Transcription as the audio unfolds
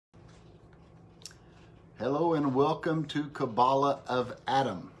Hello and welcome to Kabbalah of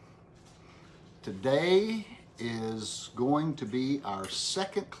Adam. Today is going to be our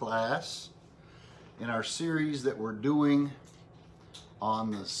second class in our series that we're doing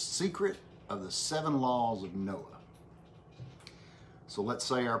on the secret of the 7 laws of Noah. So let's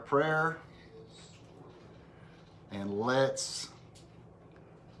say our prayer and let's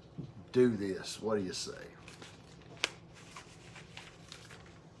do this. What do you say?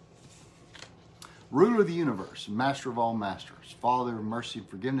 Ruler of the universe, master of all masters, Father of mercy and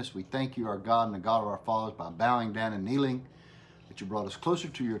forgiveness, we thank you, our God and the God of our fathers, by bowing down and kneeling, that you brought us closer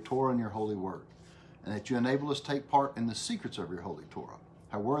to your Torah and your holy word, and that you enable us to take part in the secrets of your holy Torah.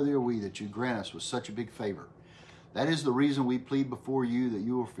 How worthy are we that you grant us with such a big favor. That is the reason we plead before you, that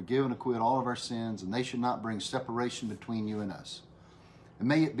you will forgive and acquit all of our sins, and they should not bring separation between you and us. And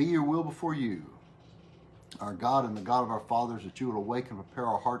may it be your will before you, our God and the God of our fathers, that you will awaken and prepare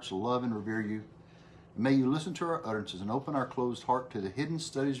our hearts to love and revere you. And may you listen to our utterances and open our closed heart to the hidden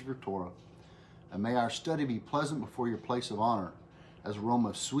studies of your Torah. And may our study be pleasant before your place of honor, as a aroma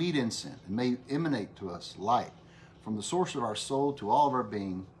of sweet incense. And may you emanate to us light from the source of our soul to all of our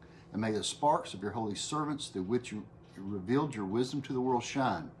being. And may the sparks of your holy servants, through which you revealed your wisdom to the world,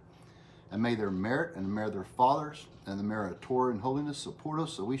 shine. And may their merit and the merit of their fathers and the merit of Torah and holiness support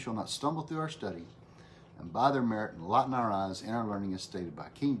us, so we shall not stumble through our study. And by their merit enlighten our eyes in our learning, as stated by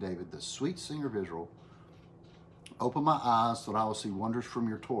King David, the sweet singer of Israel. Open my eyes so that I will see wonders from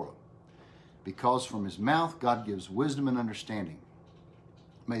your Torah. Because from his mouth God gives wisdom and understanding.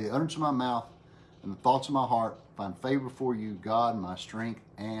 May the utterance of my mouth and the thoughts of my heart find favor before you, God, my strength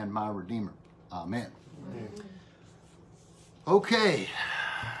and my Redeemer. Amen. Amen. Okay.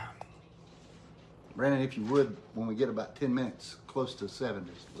 Brandon, if you would, when we get about 10 minutes, close to 7,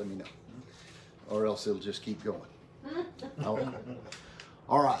 just let me know. Or else it'll just keep going. Okay.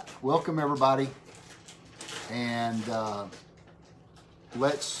 All right. Welcome, everybody. And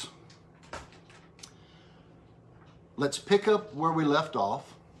let's pick up where we left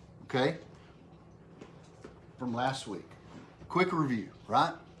off, okay, from last week. Quick review,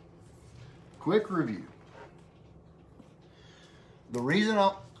 right? Quick review. The reason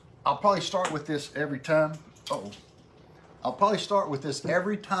I'll probably start with this every time. I'll probably start with this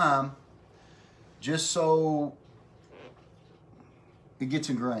every time just so it gets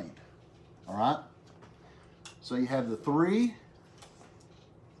ingrained, all right? So you have the three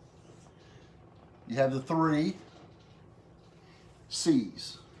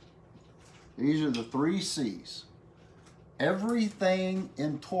C's. These are the 3 C's. Everything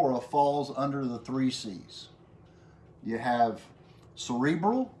in Torah falls under the 3 C's. You have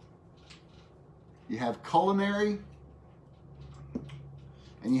cerebral, you have culinary,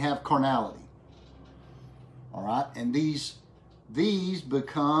 and you have carnality. All right, and these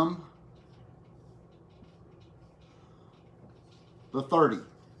become the 30,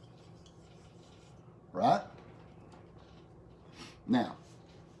 right? Now,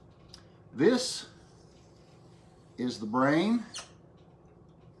 this is the brain,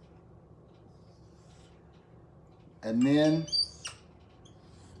 and then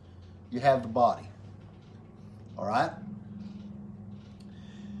you have the body, all right?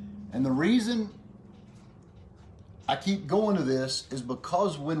 And the reason I keep going to this is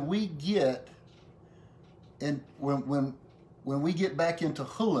because when we get in, when we get back into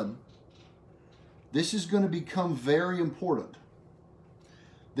Hulun, this is going to become very important.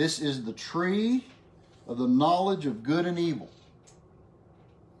 This is the tree of the knowledge of good and evil,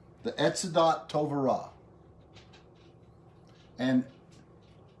 the Etzadat Tovarah. And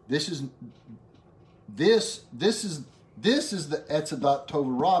this is the Etzadat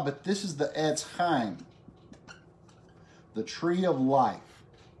Tovarah, but this is the Etz Chaim, the tree of life.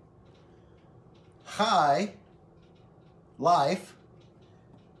 Chai, life,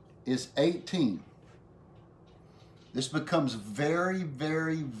 is 18. This becomes very,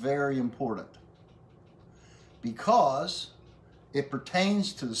 very, very important because it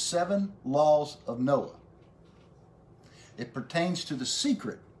pertains to the 7 laws of Noah. It pertains to the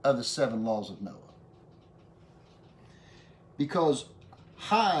secret of the 7 laws of Noah. Because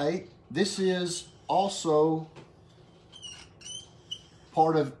this is also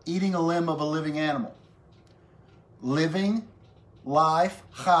part of eating a limb of a living animal. Living, life,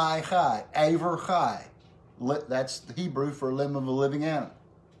 chai, aver chai. That's the Hebrew for a limb of a living animal.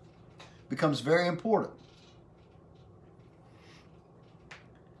 Becomes very important.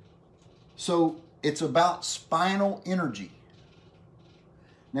 So it's about spinal energy.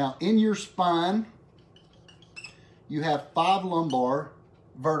 Now, in your spine, you have 5 lumbar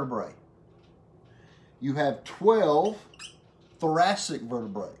vertebrae. You have 12 thoracic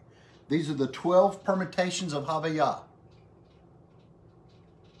vertebrae. These are the 12 permutations of Havayah.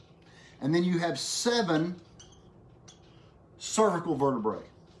 And then you have 7 cervical vertebrae.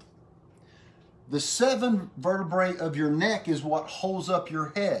 The 7 vertebrae of your neck is what holds up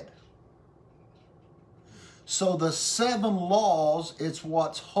your head. So the 7 laws, it's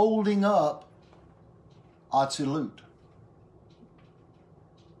what's holding up Atzilut.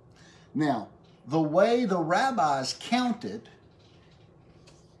 Now, the way the rabbis counted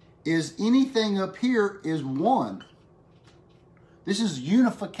is anything up here is 1. This is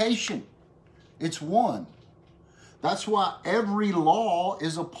unification. It's 1. That's why every law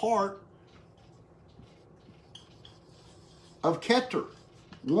is a part of Keter.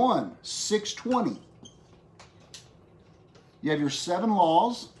 1, 620. You have your 7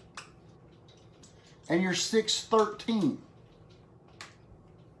 laws and your 613.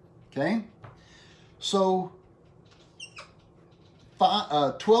 Okay? So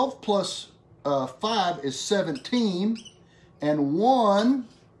 12 plus 5 is 17, and 1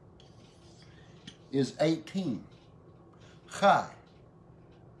 is 18. Chai.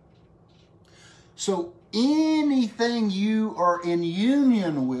 So anything you are in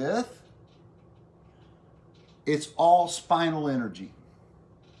union with, it's all spinal energy.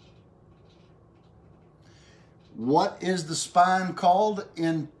 What is the spine called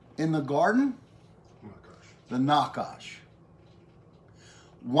in the garden? The Nakash.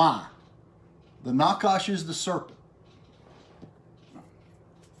 Why? The Nakash is the serpent.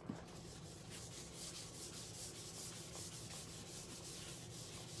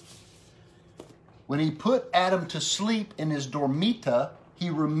 When he put Adam to sleep in his dormita, he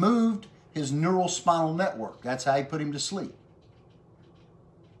removed his neural spinal network. That's how he put him to sleep.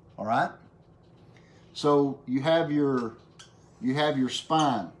 All right? So you have your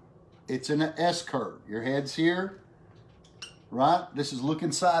spine. It's in an S curve. Your head's here, right? This is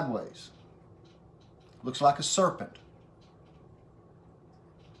looking sideways. Looks like a serpent.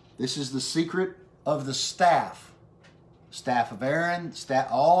 This is the secret of the staff. Staff of Aaron,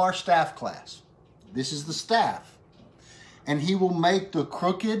 all our staff class. This is the staff. And he will make the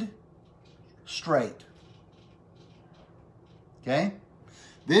crooked straight. Okay?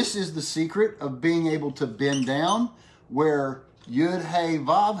 This is the secret of being able to bend down, where Yud Hey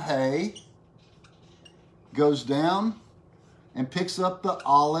Vav Hey goes down and picks up the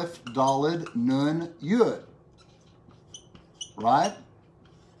Aleph Daled Nun Yud. Right?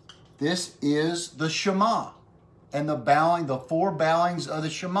 This is the Shema and the bowing, the 4 bowings of the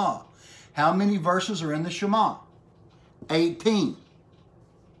Shema. How many verses are in the Shema? 18.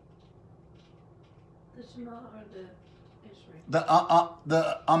 The Shema or the Esrei?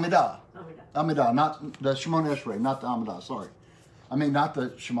 The Amidah. Amidah, not the Shemon Esrei, not the Amidah, sorry. I mean, not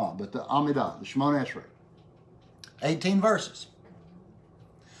the Shema, but the Amidah, the Shemon Esrei. 18 verses.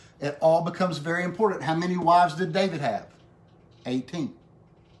 It all becomes very important. How many wives did David have? 18.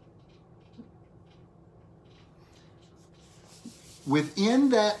 Within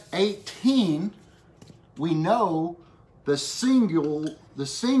that 18, we know the singular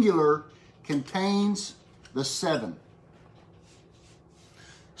contains the 7.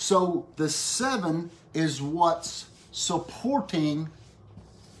 So the 7 is what's supporting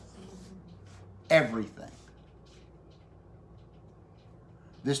everything.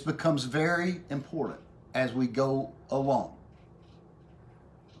 This becomes very important as we go along.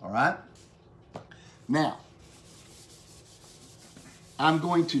 All right? Now, I'm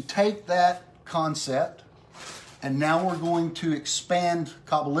going to take that concept and now we're going to expand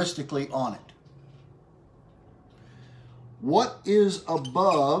Kabbalistically on it. What is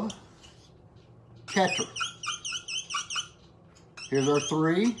above Keter? Here's our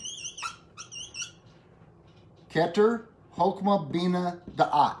 3. Keter, Hokmah, Bina,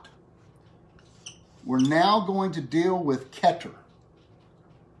 Da'at. We're now going to deal with Keter.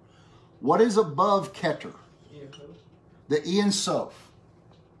 What is above Keter? The Ein Sof.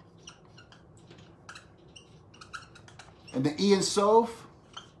 And the Ein Sof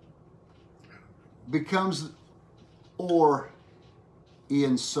becomes Or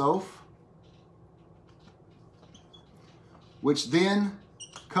Ein Sof, which then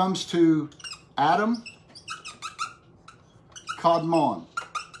comes to Adam, Kadmon.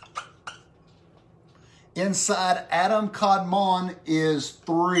 Inside Adam, Kadmon is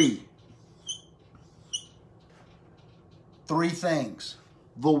 3. 3 things.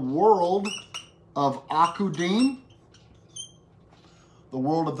 The world of Akudim, the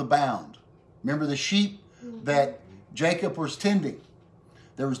world of the bound. Remember the sheep that Jacob was tending?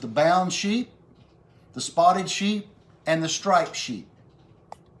 There was the bound sheep, the spotted sheep, and the striped sheep.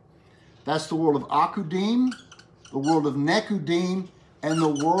 That's the world of Akudim, the world of Nekudim, and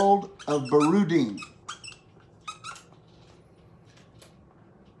the world of Barudim.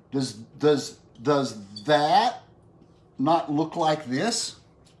 Does that not look like this?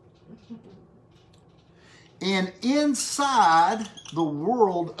 And inside the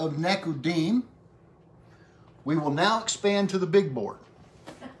world of Nekudim, we will now expand to the big board.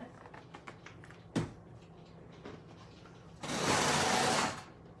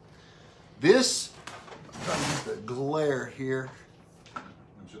 This, I'm trying to get the glare here.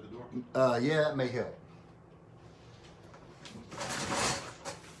 Shut the door? Yeah, that may help.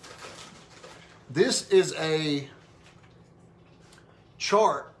 This is a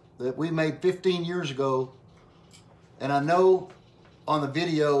chart that we made 15 years ago, and I know on the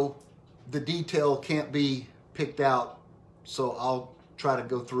video the detail can't be picked out, so I'll try to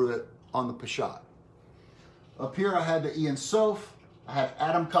go through it on the Peshat. Up here I had the Ein Sof, I have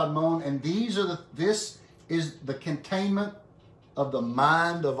Adam Kadmon, and this is the containment of the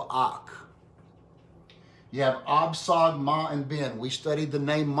mind of Ak. You have Ab, Sag, Ma, and Ben. We studied the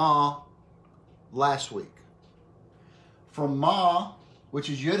name Ma last week. From Ma, which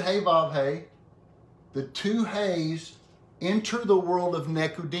is Yud Hey Vav Hey, the two Heys enter the world of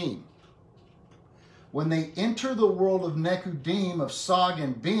Nekudim. When they enter the world of Nekudim, of Sag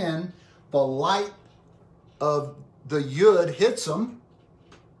and Ben, the light of the Yud hits them,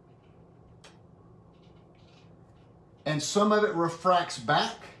 and some of it refracts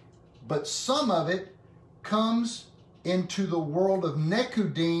back, but some of it comes into the world of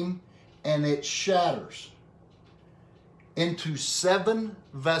Nekudim and it shatters into 7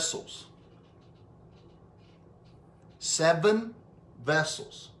 vessels. 7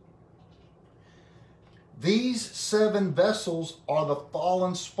 vessels. These 7 vessels are the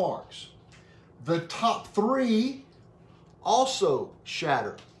fallen sparks. The top 3 also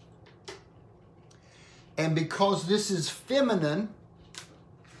shatter. And because this is feminine,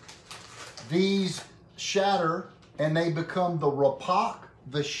 these shatter and they become the Rapak,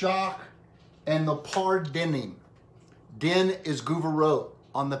 the Shach, and the Pardinim. Din is Guvarot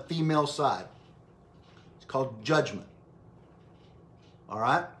on the female side. It's called judgment. All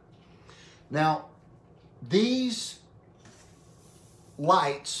right? Now, these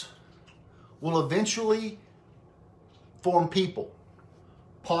lights will eventually form people.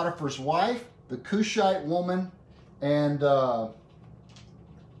 Potiphar's wife, the Cushite woman, and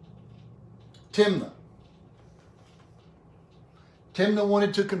Timnah. Timnah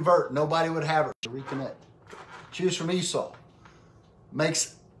wanted to convert. Nobody would have her to reconnect. She was from Esau.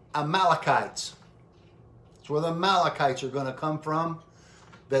 Makes Amalekites. That's where the Amalekites are going to come from.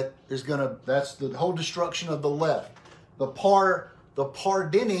 That's the whole destruction of the left. The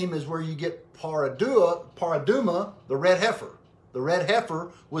Pardinim is where you get Paraduma, the red heifer. The red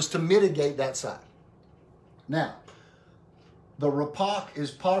heifer was to mitigate that side. Now, the Rapak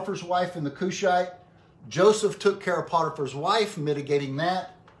is Potiphar's wife and the Cushite. Joseph took care of Potiphar's wife, mitigating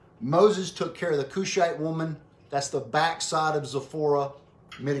that. Moses took care of the Cushite woman. That's the backside of Zephorah,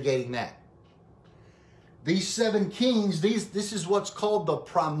 mitigating that. These 7 kings, this is what's called the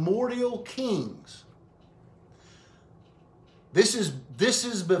primordial kings. This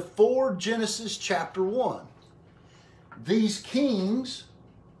is before Genesis chapter 1. These kings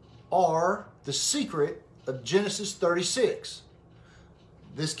are the secret of Genesis 36.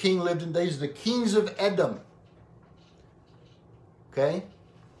 This king lived in days, the kings of Edom. Okay?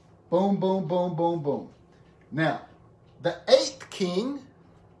 Boom, boom, boom, boom, boom. Now, the 8th king,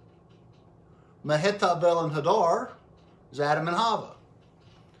 Mehetabel and Hadar, is Adam and Hava.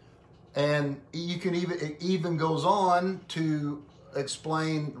 And you can it even goes on to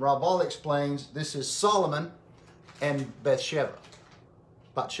explain, Raval explains, this is Solomon and Bathsheba.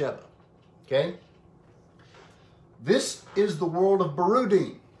 Okay? This is the world of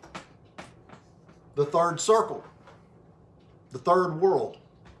Barudim, the 3rd circle, the 3rd world.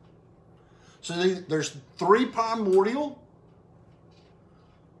 So there's 3 primordial,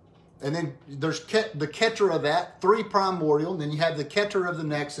 and then there's the Keter of that, 3 primordial, and then you have the Keter of the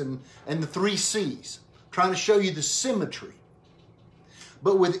next, and the 3 C's, trying to show you the symmetry.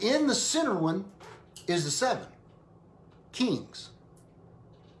 But within the center one is the 7 kings.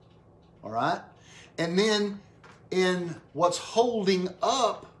 All right? And then in what's holding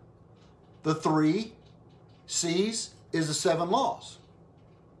up the 3 C's is the 7 laws.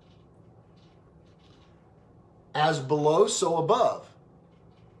 As below, so above.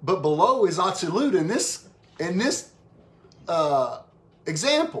 But below is Atzilut in this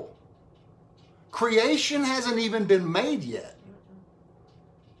example. Creation hasn't even been made yet.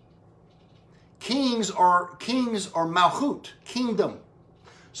 Kings are Malchut, kingdom.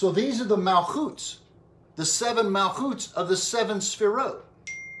 So these are the Malchuts, the 7 malchuts of the 7 sphirot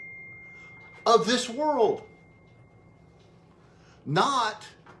of this world. Not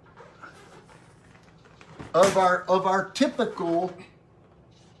of our typical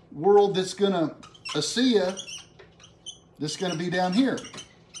world that's going to, Asiya, that's going to be down here,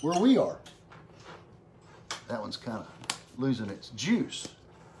 where we are. That one's kind of losing its juice.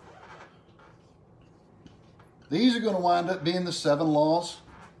 These are going to wind up being the 7 laws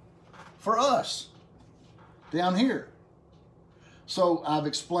for us down here. So I've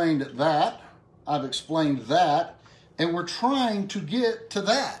explained that. I've explained that. And we're trying to get to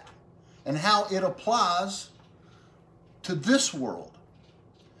that and how it applies to this world.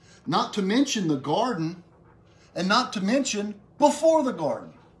 Not to mention the garden, and not to mention before the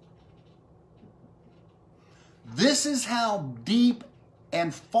garden. This is how deep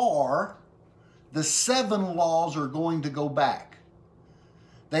and far the 7 laws are going to go back.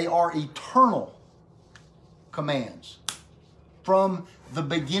 They are eternal commands from the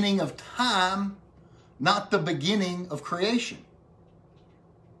beginning of time, not the beginning of creation.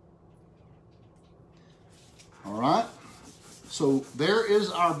 All right? So there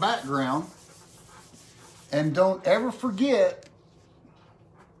is our background. And don't ever forget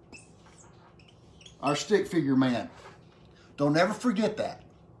our stick figure man. Don't ever forget that.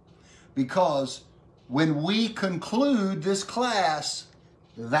 Because when we conclude this class,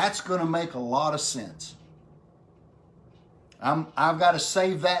 that's going to make a lot of sense. I've got to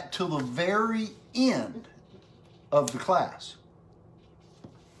save that till the very end of the class.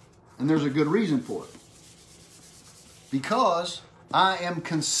 And there's a good reason for it. Because I am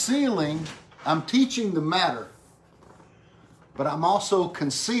concealing, I'm teaching the matter, but I'm also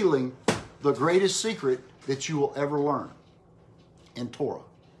concealing the greatest secret that you will ever learn in Torah.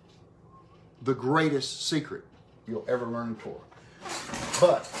 The greatest secret you'll ever learn in Torah.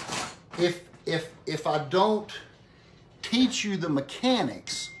 But if I don't teach you the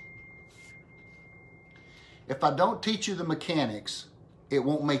mechanics, it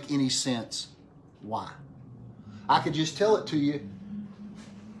won't make any sense. Why? I could just tell it to you,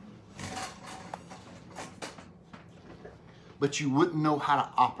 but you wouldn't know how to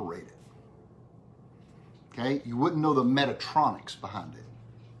operate it. Okay? You wouldn't know the metatronics behind it.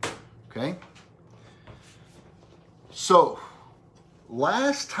 Okay? So,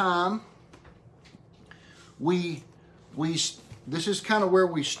 last time this is kind of where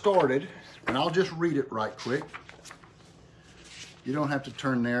we started, and I'll just read it right quick. You don't have to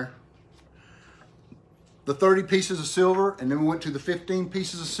turn there. The 30 pieces of silver, and then we went to the 15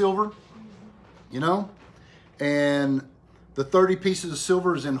 pieces of silver, you know? And the 30 pieces of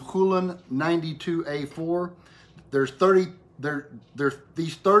silver is in Hulin 92a4.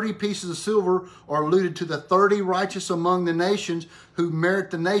 These 30 pieces of silver are alluded to the 30 righteous among the nations who merit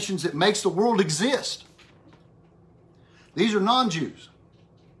the nations that makes the world exist. These are non-Jews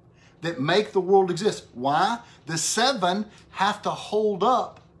that make the world exist. Why? The 7 have to hold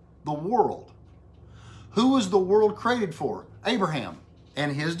up the world. Who was the world created for? Abraham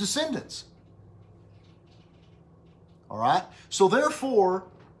and his descendants. All right? So therefore,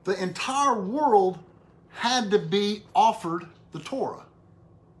 the entire world had to be offered the Torah.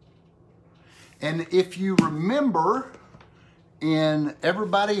 And if you remember,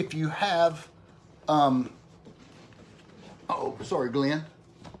 if you have, sorry, Glenn.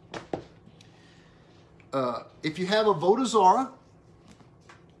 If you have a Avodah Zarah,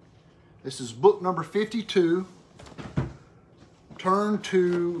 this is book number 52. Turn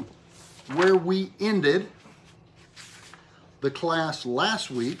to where we ended the class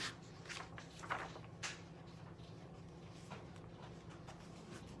last week.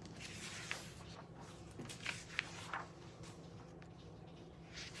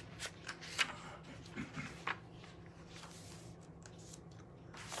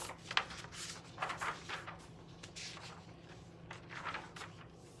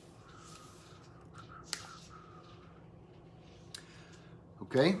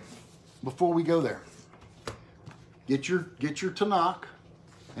 Okay, before we go there, get your Tanakh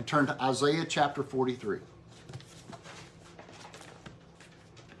and turn to Isaiah chapter 43.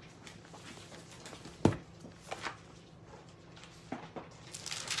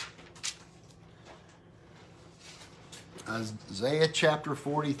 Isaiah chapter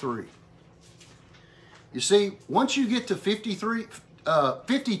 43. You see, once you get to 52,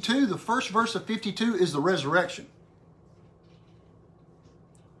 the first verse of 52 is the resurrection.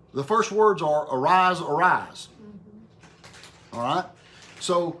 The first words are, arise, arise. Mm-hmm. All right?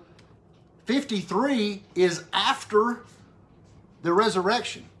 So, 53 is after the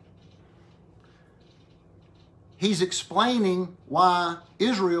resurrection. He's explaining why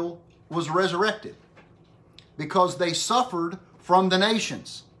Israel was resurrected. because they suffered from the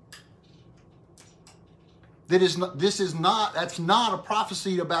nations. That's not a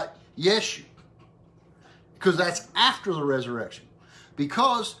prophecy about Yeshu, because that's after the resurrection.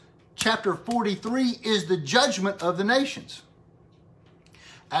 Because chapter 43 is the judgment of the nations.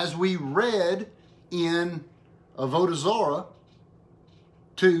 As we read in Avodah Zarah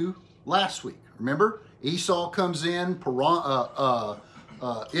 2 last week. Remember, Esau comes in,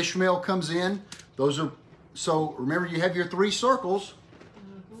 Ishmael comes in. So remember, you have your 3 circles.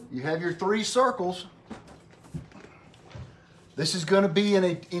 You have your 3 circles. This is going to be an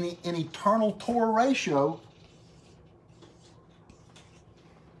eternal Torah ratio.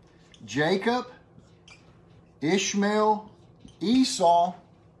 Jacob, Ishmael, Esau,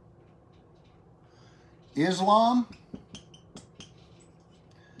 Islam,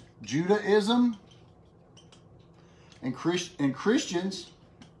 Judaism, and Christians.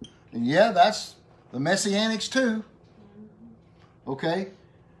 And yeah, that's the Messianics too. Okay?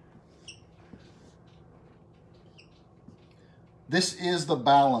 This is the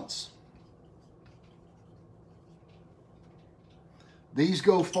balance. These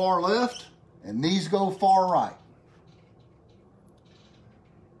go far left and these go far right.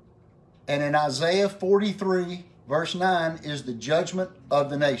 And in Isaiah 43, verse 9, is the judgment of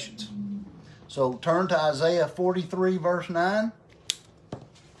the nations. So turn to Isaiah 43, verse 9.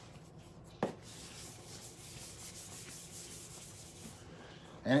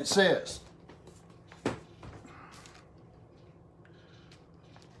 And it says,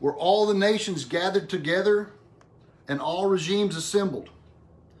 were all the nations gathered together and all regimes assembled?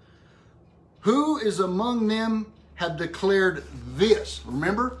 Who is among them have declared this?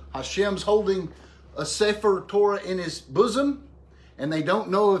 Remember, Hashem's holding a Sefer Torah in his bosom, and they don't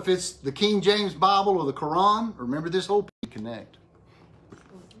know if it's the King James Bible or the Quran. Remember, this whole connect.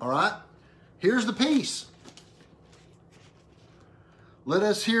 All right? Here's the piece. Let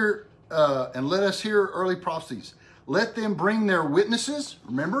us hear early prophecies. Let them bring their witnesses.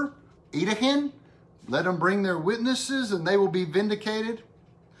 Remember, Edahin. Let them bring their witnesses, and they will be vindicated.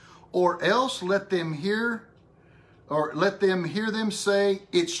 Or else let them hear them say,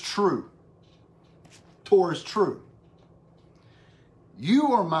 it's true. Torah is true.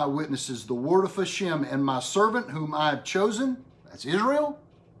 You are my witnesses, the word of Hashem, and my servant whom I have chosen. That's Israel,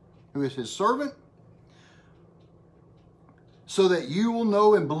 who is his servant. So that you will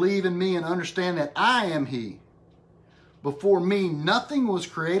know and believe in me and understand that I am he. Before me, nothing was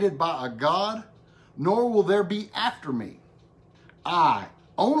created by a God, nor will there be after me.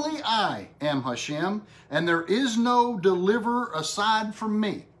 Only I am Hashem, and there is no deliverer aside from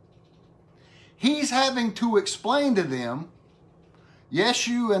me. He's having to explain to them,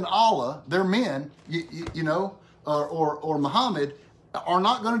 Yeshu and Allah, their men, or Muhammad, are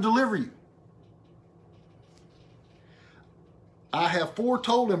not going to deliver you. I have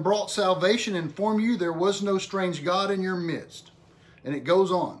foretold and brought salvation, and informed you there was no strange God in your midst. And it goes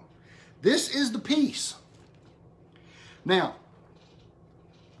on. This is the peace. Now,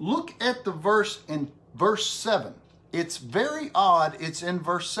 look at the verse in verse 7. It's very odd. It's in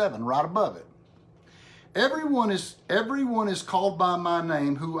verse 7, right above it. Everyone is called by my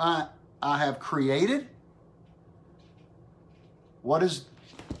name, who I have created. What is...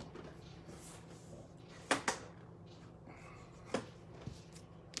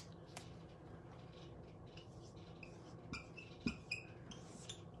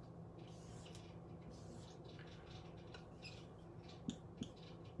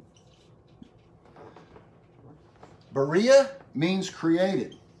 Berea means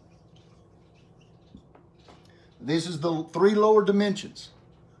created. This is the 3 lower dimensions.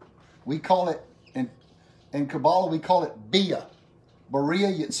 We call it, in Kabbalah, we call it Bia. Berea,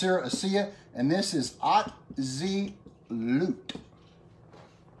 Yetzirah, Asiya, and this is Atzilut.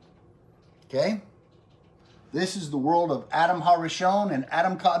 Okay? This is the world of Adam HaRishon and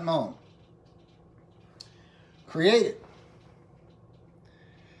Adam Kadmon. Created.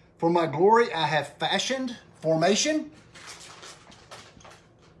 For my glory I have fashioned. Formation.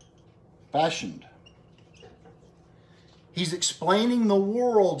 Fashioned. He's explaining the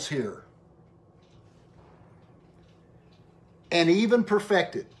worlds here. And even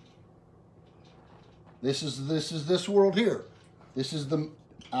perfected. This is this world here. This is the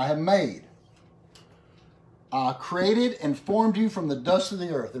I have made. I created and formed you from the dust of the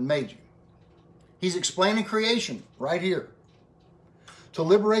earth and made you. He's explaining creation right here. To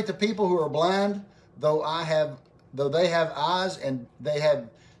liberate the people who are blind, though they have eyes, and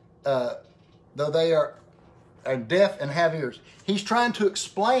though they are deaf and have ears. He's trying to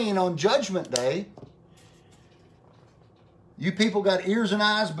explain on Judgment Day, you people got ears and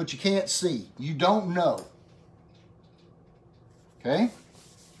eyes, but you can't see. You don't know. Okay?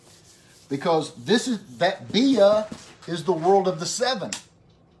 Because that Bia is the world of the 7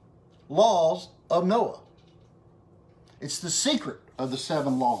 laws of Noah. It's the secret of the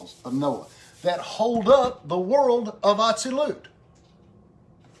 7 laws of Noah that hold up the world of Atzilut.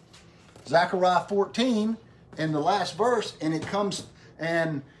 Zechariah 14 in the last verse, and it comes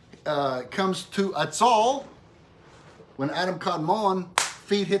to Atzal. When Adam Kadmon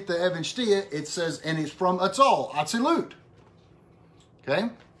feet hit the Evan Shtia, it says, and it's from Atzal, Atzilut. Okay?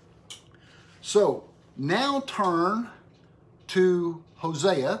 So, now turn to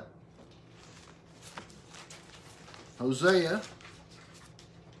Hosea. Hosea.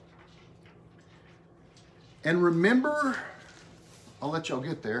 And remember, I'll let y'all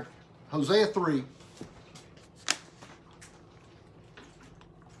get there. Hosea 3.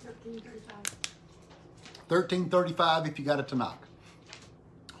 1335 if you got a Tanakh.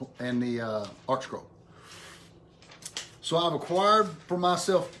 And the Ark Scroll. So I've acquired for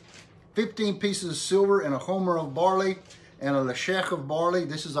myself 15 pieces of silver and a homer of barley and a leshech of barley.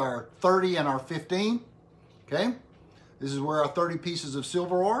 This is our 30 and our 15. Okay? This is where our 30 pieces of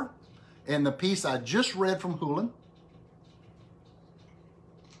silver are. And the piece I just read from Hulin.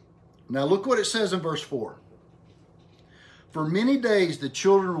 Now look what it says in verse 4. For many days the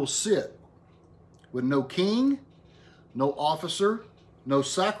children will sit with no king, no officer, no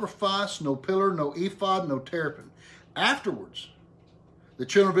sacrifice, no pillar, no ephod, no terapin. Afterwards, the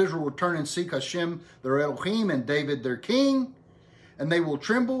children of Israel will turn and seek Hashem, their Elohim, and David, their king, and they will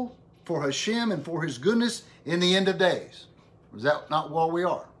tremble for Hashem and for his goodness in the end of days. Is that not where we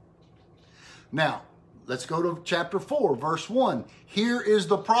are? Now, let's go to chapter 4, verse 1. Here is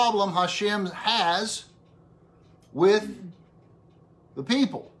the problem Hashem has with the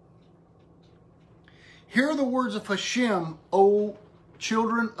people. Hear the words of Hashem, O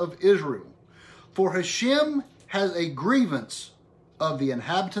children of Israel. For Hashem has a grievance of the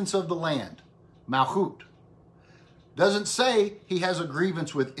inhabitants of the land, Malchut. Doesn't say he has a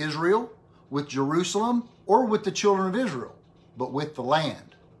grievance with Israel, with Jerusalem, or with the children of Israel, but with the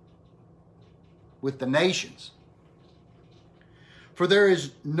land, with the nations. For there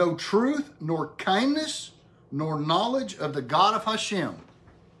is no truth, nor kindness, nor knowledge of the God of Hashem.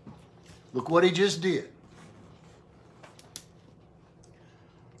 Look what he just did.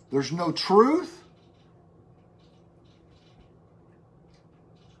 There's no truth.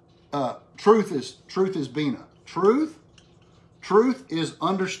 Truth is Bina. Truth is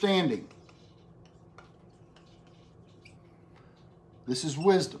understanding. This is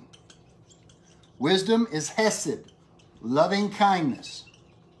wisdom. Wisdom is Hesed, loving kindness.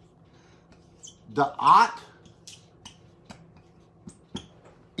 Da'at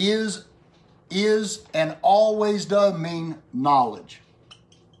is and always does mean knowledge.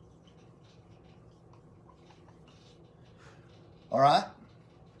 All right?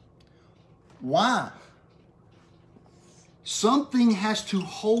 Why? Something has to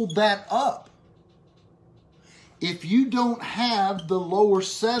hold that up. If you don't have the lower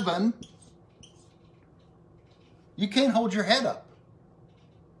 7, you can't hold your head up.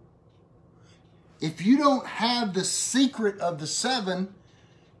 If you don't have the secret of the 7,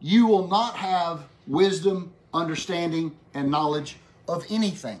 you will not have wisdom, understanding, and knowledge of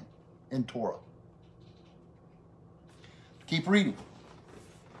anything in Torah. Keep reading.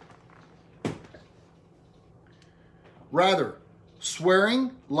 Rather,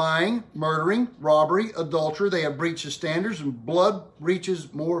 swearing, lying, murdering, robbery, adultery, they have breached the standards, and blood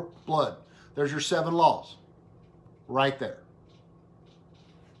reaches more blood. There's your 7 laws. Right there.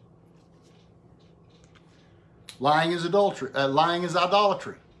 Lying is adultery. Lying is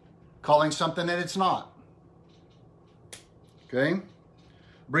idolatry. Calling something that it's not. Okay?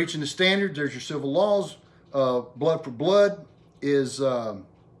 Breaching the standards, there's your civil laws. Blood for blood is limb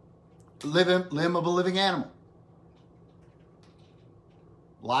of a living animal.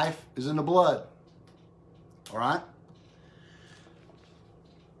 Life is in the blood. All right?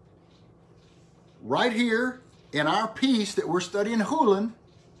 Right here in our piece that we're studying Hulin,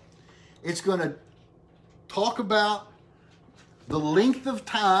 it's going to talk about the length of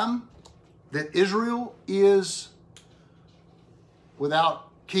time that Israel is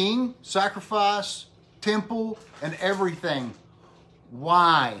without king, sacrifice, temple, and everything.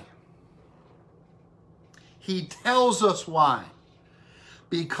 Why? He tells us why.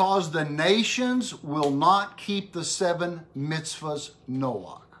 Because the nations will not keep the 7 mitzvahs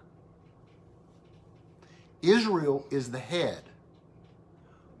Noach. Israel is the head.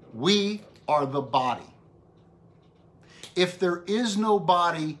 We are the body. If there is no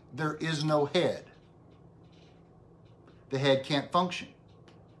body, there is no head. The head can't function.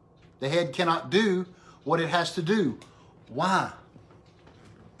 The head cannot do what it has to do. Why?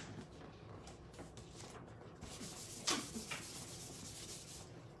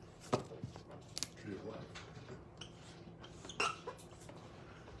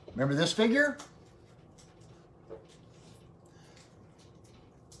 Remember this figure?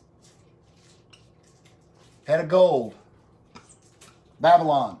 Head of gold.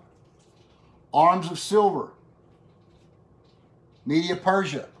 Babylon. Arms of silver. Media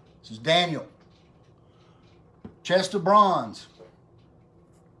Persia. This is Daniel. Chest of bronze.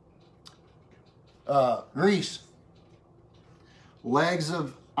 Greece. Legs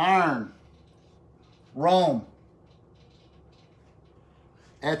of iron. Rome.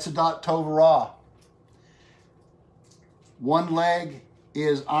 Etzadat Tovarah. One leg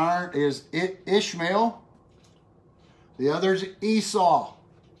is iron, is Ishmael. The other is Esau.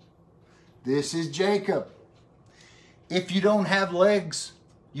 This is Jacob. If you don't have legs,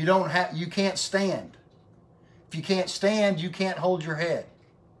 you can't stand. If you can't stand, you can't hold your head.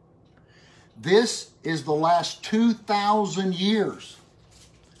 This is the last 2,000 years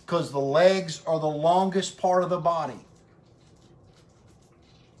because the legs are the longest part of the body.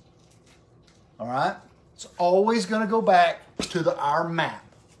 All right? It's always going to go back to our map,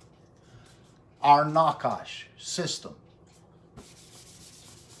 our Nakash system.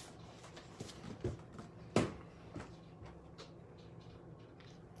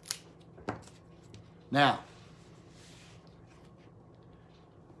 Now,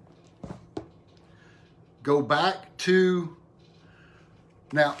 go back to,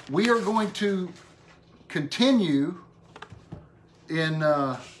 now we are going to continue in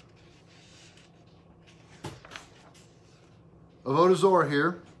Avodah Zorah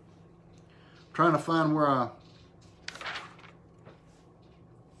here. I'm trying to find where I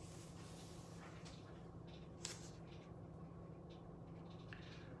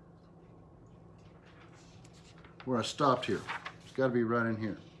stopped here. It's got to be right in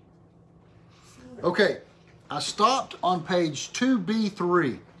here. Okay, I stopped on page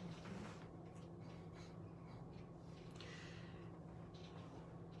 2B3.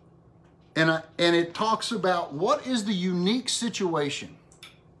 And it talks about what is the unique situation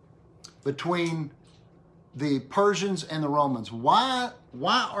between the Persians and the Romans. Why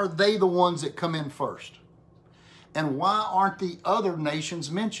are they the ones that come in first? And why aren't the other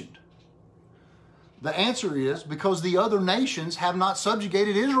nations mentioned? The answer is because the other nations have not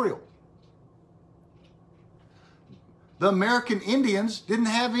subjugated Israel. The American Indians didn't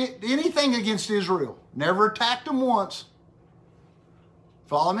have anything against Israel. Never attacked them once.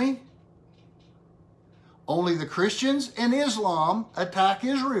 Follow me? Only the Christians and Islam attack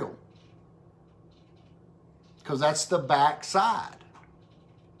Israel. Because that's the backside.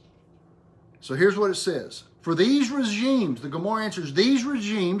 So here's what it says. For these regimes, the Gemara answers, these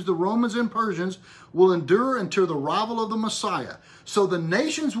regimes, the Romans and Persians, will endure until the arrival of the Messiah. So the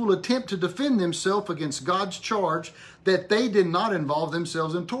nations will attempt to defend themselves against God's charge that they did not involve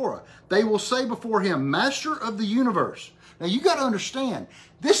themselves in Torah. They will say before him, Master of the universe. Now you got to understand,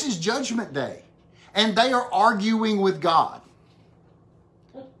 this is Judgment Day. And they are arguing with God.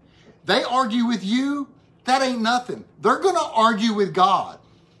 They argue with you, that ain't nothing. They're going to argue with God.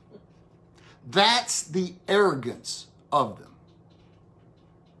 That's the arrogance of them.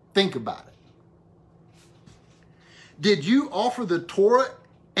 Think about it. Did you offer the Torah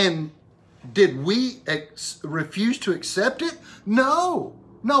and did we refuse to accept it? No.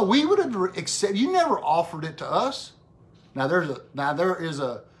 No, we would have accepted. You never offered it to us. Now there is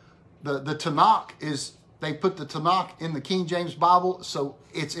a the Tanakh is, they put the Tanakh in the King James Bible, so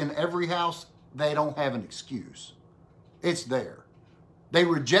it's in every house. They don't have an excuse. It's there. They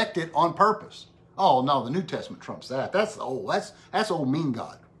reject it on purpose. Oh no, the New Testament trumps that. That's old mean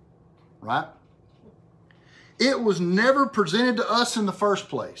God, right? It was never presented to us in the first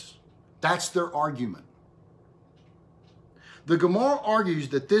place. That's their argument. The Gemara argues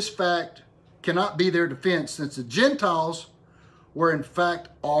that this fact cannot be their defense since the Gentiles were in fact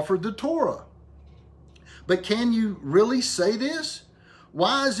offered the Torah. But can you really say this?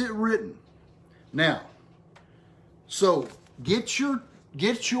 Why is it written? Now, so get your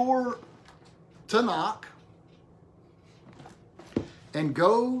Tanakh and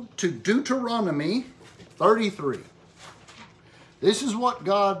go to Deuteronomy 33. This is what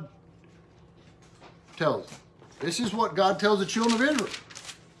God tells them. This is what God tells the children of Israel.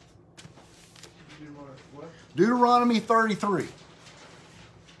 Deuteronomy 33.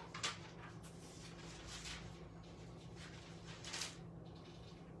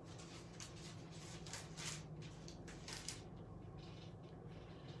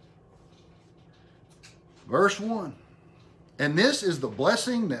 Verse 1. And this is the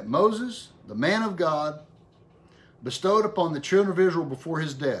blessing that Moses, the man of God, bestowed upon the children of Israel before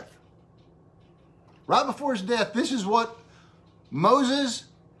his death. Right before his death, this is what Moses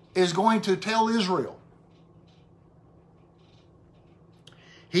is going to tell Israel.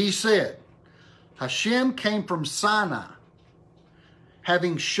 He said, Hashem came from Sinai,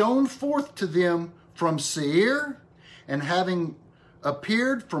 having shown forth to them from Seir, and having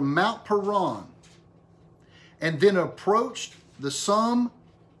appeared from Mount Paran, and then approached the sum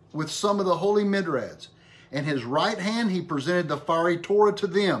with some of the holy midrads. In his right hand he presented the fiery Torah to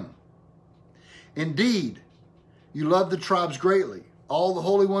them. Indeed, you loved the tribes greatly. All the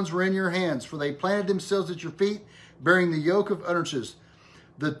holy ones were in your hands, for they planted themselves at your feet, bearing the yoke of utterances.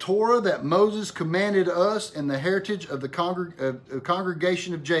 The Torah that Moses commanded us in the heritage of the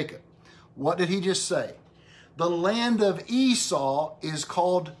congregation of Jacob. What did he just say? The land of Esau is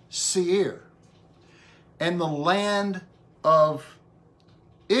called Seir, and the land of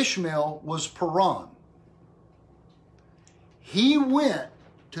Ishmael was Paran. He went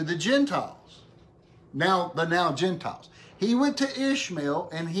to the Gentiles, the now Gentiles. He went to Ishmael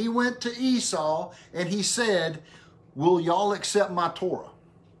and he went to Esau and he said, will y'all accept my Torah?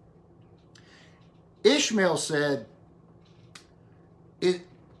 Ishmael said,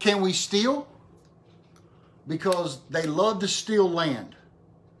 can we steal? Because they love to steal land.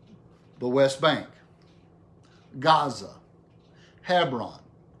 The West Bank, Gaza, Hebron.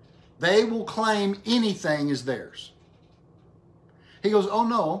 They will claim anything is theirs. He goes, oh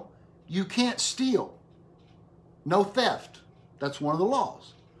no, you can't steal. No theft. That's one of the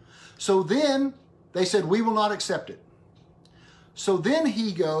laws. So then they said, we will not accept it. So then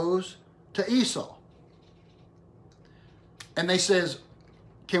he goes to Esau. And they says,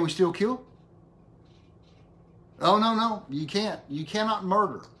 can we still kill? Oh, no, you can't. You cannot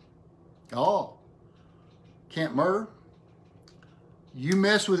murder. Oh, can't murder? You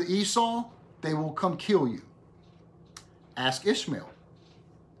mess with Esau, they will come kill you. Ask Ishmael.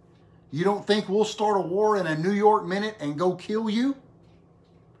 You don't think we'll start a war in a New York minute and go kill you?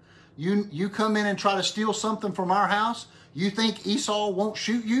 You come in and try to steal something from our house? You think Esau won't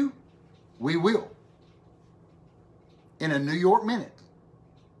shoot you? We will. In a New York minute.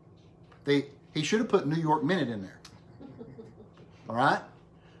 He should have put New York minute in there. All right?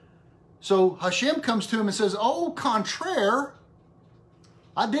 So Hashem comes to him and says, oh, contraire,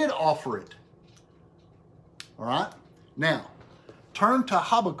 I did offer it. All right? Now, turn to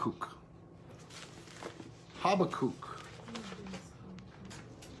Habakkuk. Habakkuk.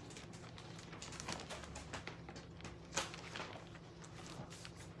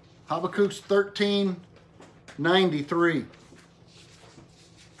 Habakkuk's 13:93.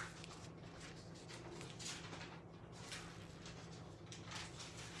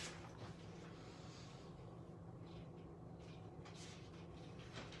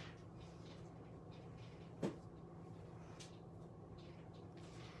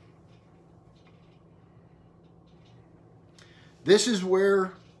 This is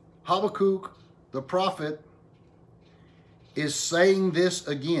where Habakkuk, the prophet, is saying this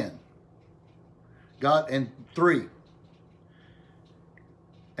again. God, and 3.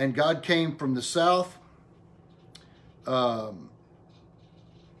 And God came from the south, the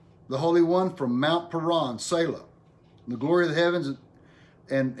Holy One from Mount Paran, Selah. The glory of the heavens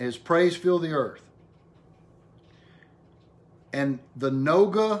and his praise filled the earth. And the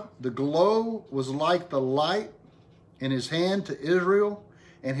Noga, the glow, was like the light in his hand to Israel,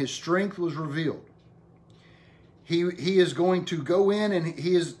 and his strength was revealed. He is going to go in, and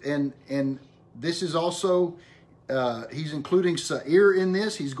he is, and this is also, he's including Seir in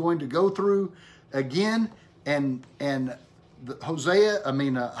this. He's going to go through again, and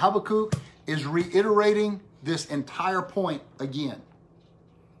Habakkuk is reiterating this entire point again.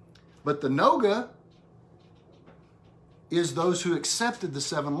 But the Noga is those who accepted the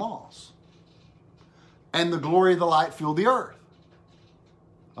 7 laws. And the glory of the light filled the earth.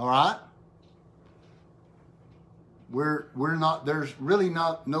 All right? We're not, there's really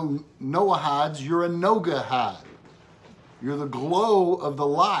not no Noahides. You're a Noahide. You're the glow of the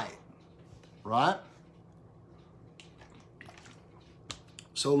light. Right?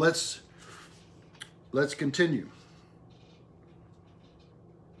 So let's continue.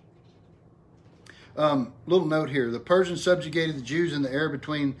 Little note here. The Persians subjugated the Jews in the air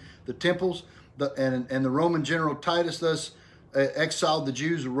between the temples, and the Roman general Titus thus exiled the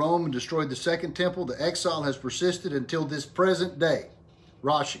Jews of Rome and destroyed the second temple. The exile has persisted until this present day.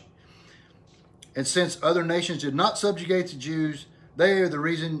 Rashi. And since other nations did not subjugate the Jews, they are the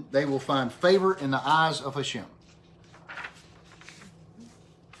reason they will find favor in the eyes of Hashem.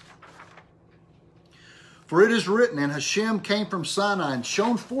 For it is written, and Hashem came from Sinai and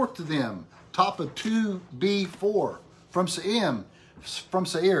shone forth to them, top of 2b4, from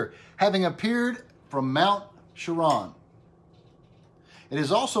Seir, having appeared from Mount Sharon. It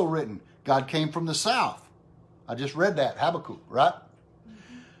is also written, God came from the south. I just read that, Habakkuk, right?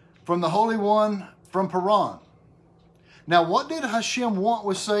 from the Holy One from Paran. Now, what did Hashem want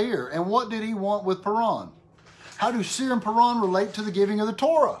with Seir, and what did he want with Paran? How do Seir and Paran relate to the giving of the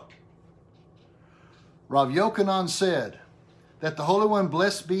Torah? Rav Yochanan said that the Holy One,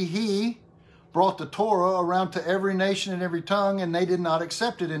 blessed be he, brought the Torah around to every nation and every tongue, and they did not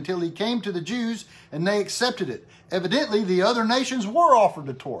accept it until he came to the Jews, and they accepted it. Evidently, the other nations were offered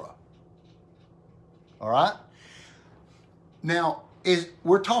the Torah. All right? Now,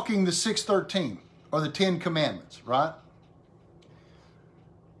 we're talking the 613, or the 10 Commandments, right?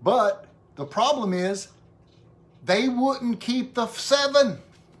 But the problem is, they wouldn't keep the 7.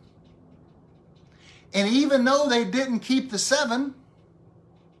 And even though they didn't keep the 7,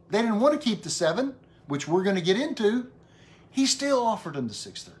 they didn't want to keep the 7, which we're going to get into, he still offered them the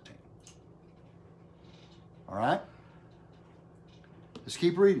 613. All right? Let's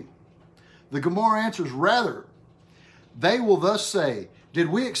keep reading. The Gemara answers, rather, they will thus say, did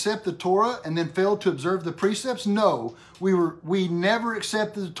we accept the Torah and then fail to observe the precepts? No, we never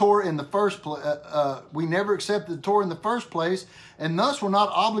accepted the Torah in the first place. We never accepted the Torah in the first place, and thus we're not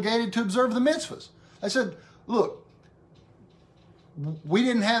obligated to observe the mitzvahs. I said, look, we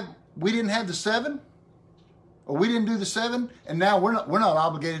didn't have the 7, or we didn't do the 7, and now we're not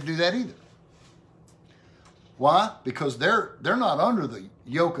obligated to do that either. Why? Because they're not under the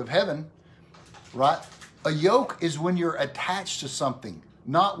yoke of heaven, right? A yoke is when you're attached to something,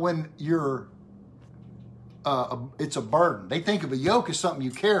 not when you're, it's a burden. They think of a yoke as something you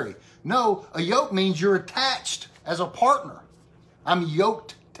carry. No, a yoke means you're attached as a partner. I'm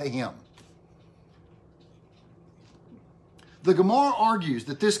yoked to him. The Gemara argues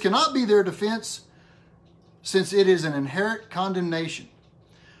that this cannot be their defense since it is an inherent condemnation.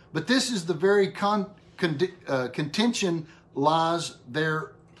 But this is the very contention lies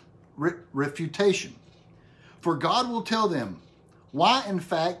their refutation. For God will tell them, why in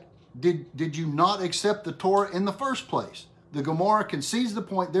fact did you not accept the Torah in the first place? The Gemara concedes the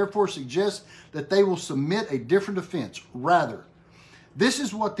point, therefore suggests that they will submit a different defense. Rather, this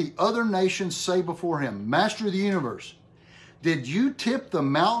is what the other nations say before him. Master of the universe, did you tip the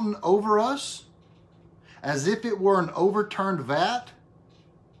mountain over us as if it were an overturned vat?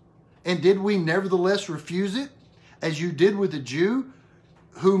 And did we nevertheless refuse it, as you did with the Jew,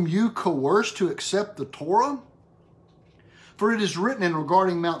 whom you coerced to accept the Torah? For it is written in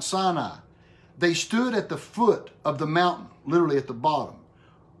regarding Mount Sinai, they stood at the foot of the mountain, literally at the bottom.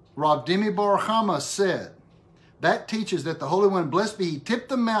 Rav Dimi Bar Chama said, that teaches that the Holy One, blessed be he, tipped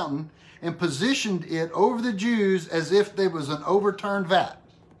the mountain and positioned it over the Jews as if there was an overturned vat.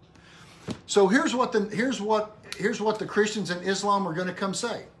 So here's what the Christians in Islam are going to come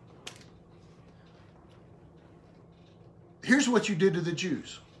say. Here's what you did to the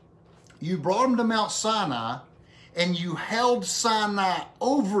Jews. You brought them to Mount Sinai, and you held Sinai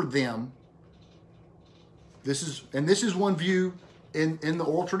over them. This is one view in the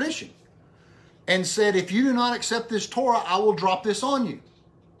oral tradition. And said, if you do not accept this Torah, I will drop this on you.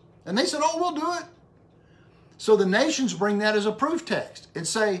 And they said, oh, we'll do it. So the nations bring that as a proof text and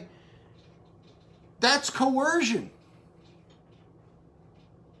say, that's coercion.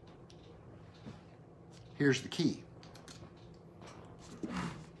 Here's the key.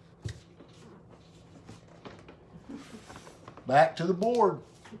 Back to the board.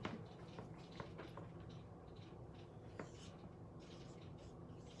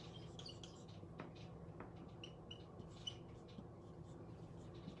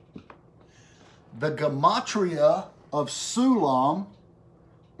 The gematria of Sulam,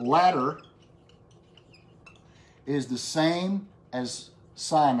 ladder, is the same as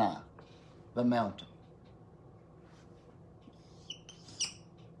Sinai, the mountain.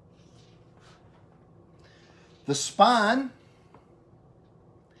 The spine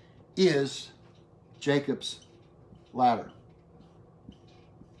is Jacob's ladder.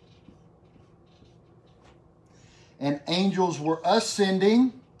 And angels were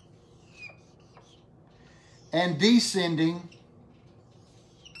ascending and descending.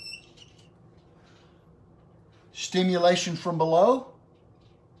 Stimulation from below.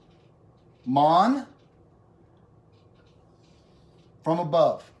 Mon from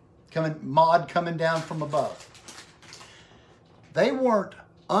above. Mod coming down from above. They weren't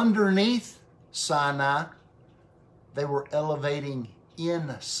underneath Sinai. They were elevating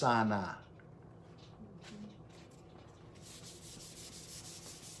in Sinai.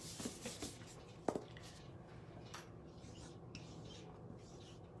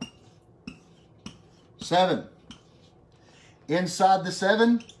 Seven. Inside the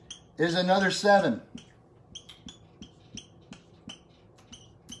 7 is another 7.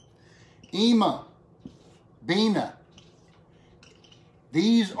 Ema, Bina.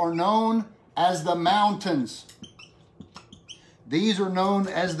 These are known as the mountains. These are known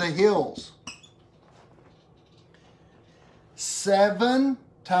as the hills. 7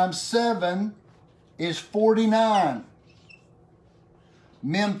 times 7 is 49.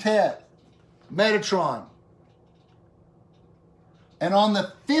 Memtet, Metatron. And on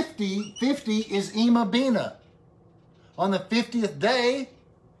the 50 is Imabina. On the 50th day,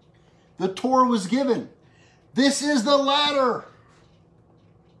 the Torah was given. This is the ladder.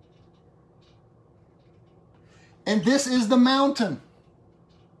 And this is the mountain.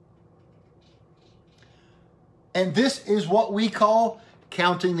 And this is what we call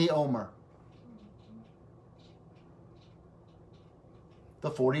counting the Omer.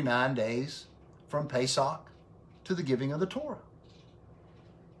 The 49 days from Pesach to the giving of the Torah.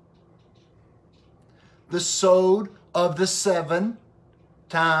 The sod of the 7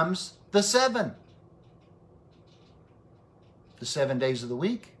 times the 7. The 7 days of the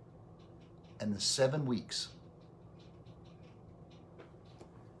week and the 7 weeks.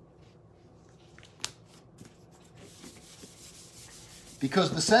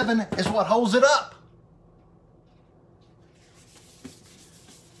 Because the 7 is what holds it up.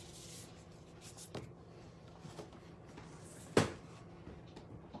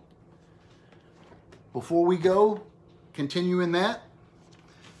 Before we go, continue in that,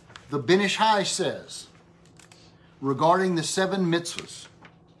 the Ben Ish Hai says, regarding the 7 mitzvahs,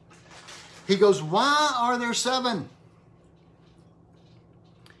 he goes, why are there 7?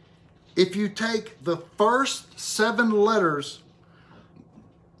 If you take the first 7 letters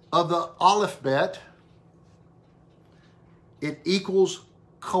of the alphabet, it equals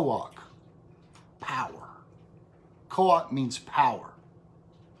koach, power. Koach means power.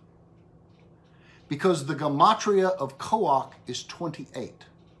 Because the gematria of koach is 28.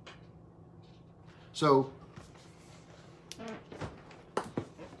 So,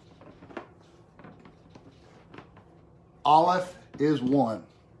 Aleph is 1.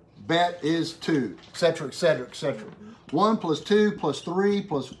 Bet is 2, etc., etc., etc. 1 plus 2 plus 3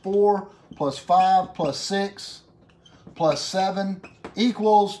 plus 4 plus 5 plus 6 plus 7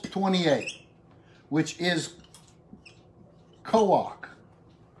 equals 28, which is koach,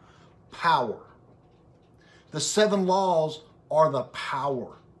 power. The 7 laws are the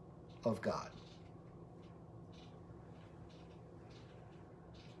power of God.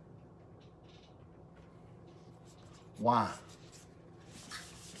 Why?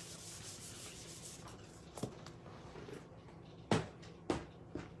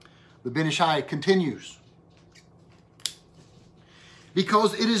 The Ben Ish Hai continues.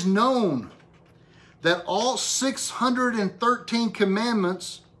 Because it is known that all 613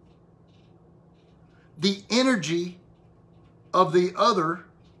 commandments, the energy of the other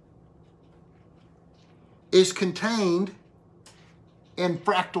is contained in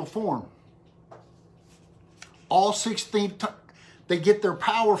fractal form. All 16, they get their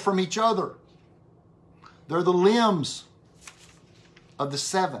power from each other. They're the limbs of the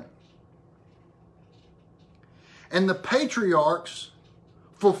 7. And the patriarchs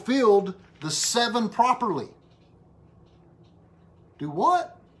fulfilled the 7 properly. Do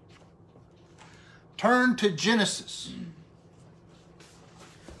what? Turn to Genesis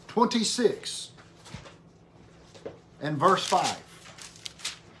 26 and verse 5.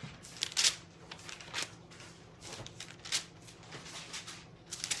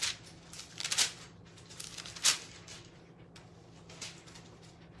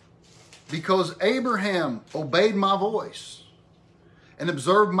 Because Abraham obeyed my voice and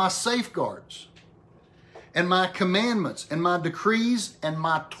observed my safeguards and my commandments and my decrees and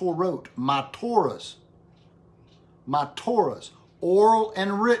my Torot, my Torahs, oral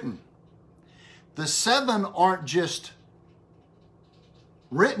and written. The 7 aren't just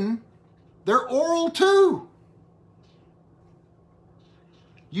written, they're oral too.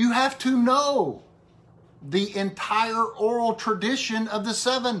 You have to know the entire oral tradition of the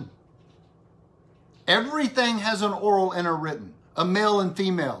 7. Everything has an oral and a written, a male and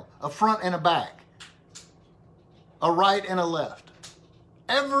female, a front and a back, a right and a left.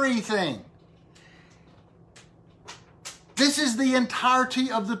 Everything. This is the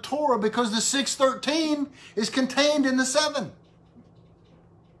entirety of the Torah because the 613 is contained in the 7.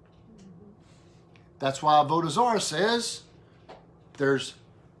 That's why Avodah Zarah says there's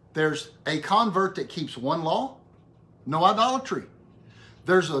a convert that keeps 1 law, no idolatry.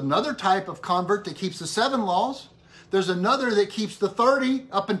 There's another type of convert that keeps the 7 laws. There's another that keeps the 30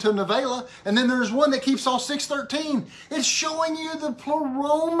 up until Nevela. And then there's one that keeps all 613. It's showing you the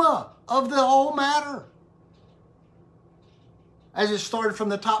pleroma of the whole matter. As it started from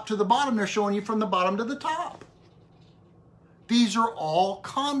the top to the bottom, they're showing you from the bottom to the top. These are all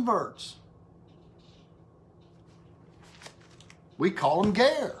converts. We call them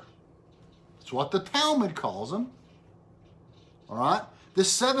ger. It's what the Talmud calls them. All right? The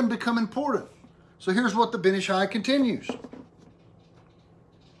 7 become important. So here's what the Ben Ish Chai continues.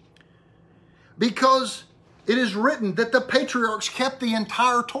 Because it is written that the patriarchs kept the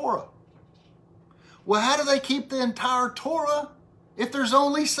entire Torah. Well, how do they keep the entire Torah if there's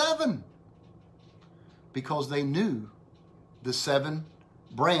only 7? Because they knew the 7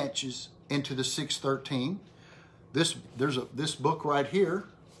 branches into the 613. There's this book right here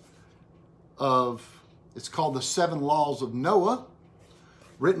it's called The 7 Laws of Noah,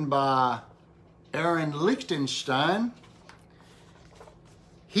 written by Aaron Lichtenstein.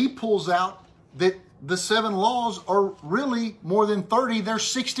 He pulls out that the 7 laws are really more than 30. There's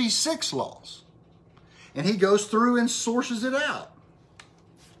 66 laws. And he goes through and sources it out.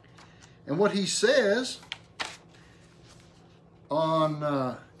 And what he says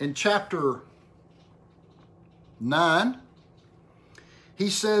in chapter 9, he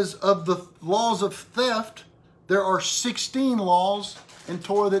says of the laws of theft, there are 16 laws in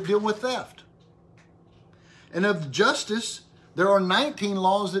Torah that deal with theft. And of justice, there are 19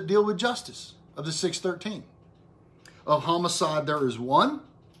 laws that deal with justice of the 613. Of homicide, there is 1.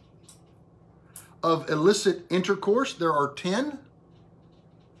 Of illicit intercourse, there are 10.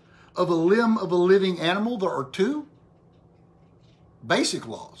 Of a limb of a living animal, there are 2. Basic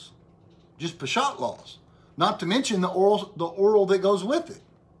laws, just Peshat laws, not to mention the oral that goes with it.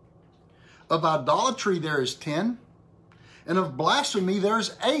 Of idolatry, there is 10. And of blasphemy, there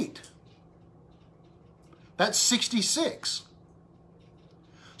is 8. That's 66.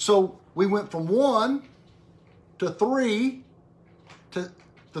 So we went from 1 to 3 to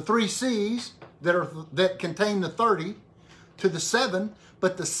the 3 C's that contain the 30 to the 7,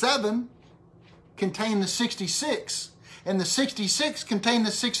 but the 7 contain the 66, and the 66 contain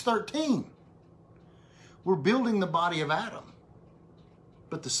the 613. We're building the body of Adam,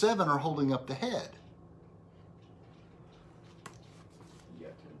 but the 7 are holding up the head. Yeah,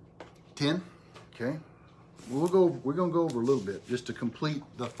 10? Okay. We're going to go over a little bit just to complete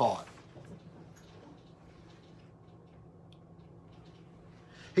the thought.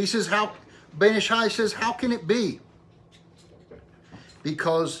 He says, Ben Ish Chai says, how can it be?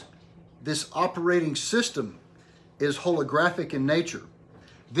 Because this operating system is holographic in nature.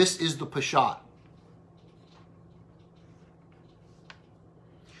 This is the Peshat.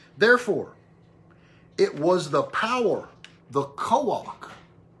 Therefore, it was the power, the koach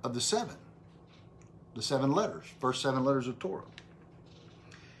of the 7 letters, first 7 letters of Torah.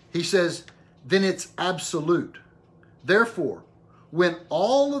 He says, then it's absolute. Therefore, when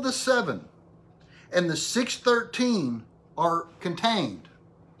all of the 7 and the 613 are contained,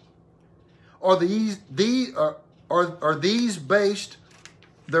 are these based?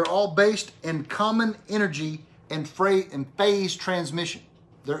 They're all based in common energy and phase transmission.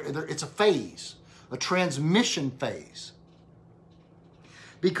 It's a phase, a transmission phase.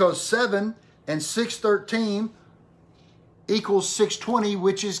 Because 7 and 613 equals 620,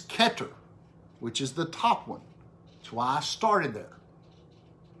 which is Keter, which is the top one. That's why I started there.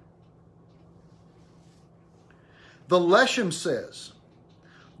 The Leshem says,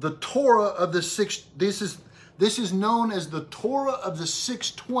 the Torah of the 6, this is known as the Torah of the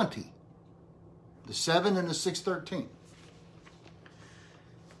 620, the 7 and the 613.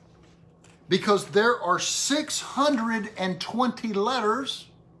 Because there are 620 letters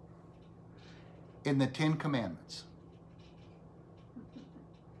in the 10 Commandments.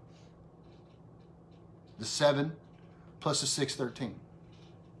 The 7 plus the 613.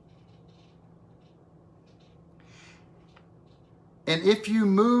 And if you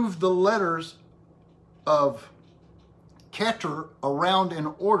move the letters of Keter around in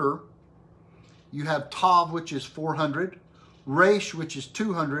order, you have Tav, which is 400, Resh, which is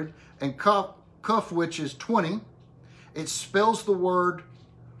 200, and Kuf, which is 20. It spells the word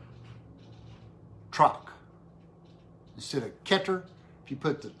Trak. Instead of Keter, if you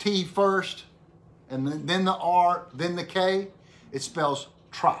put the T first, and then the R, then the K, it spells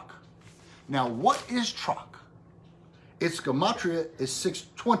Trak. Now, what is Trak? Its gematria is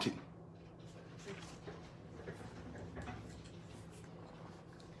 620.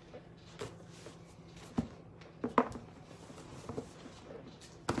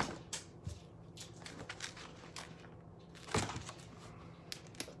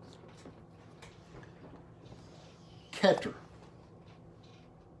 Keter.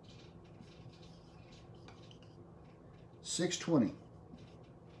 620.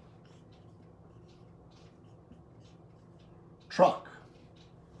 Truck.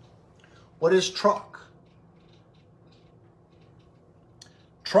 What is truck?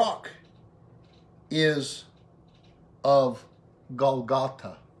 trach is of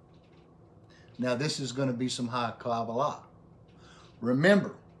Golgotha. Now this is going to be some high Kabbalah.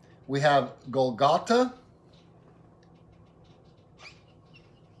 Remember, we have Golgotha,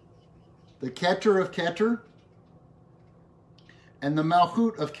 the Keter of Keter, and the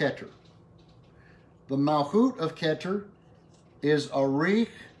Malchut of Keter. The Malchut of Keter is Arich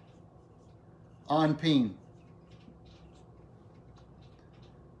Anpin.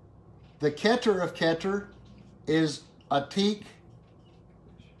 The Keter of Keter is Atik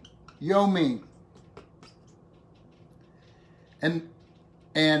Yomin. And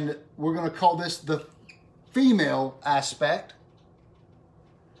we're going to call this the female aspect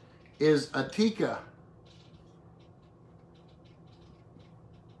is Atika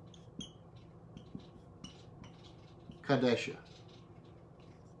Kadesha.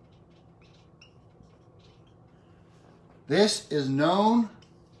 This is known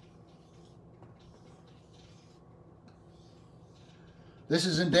this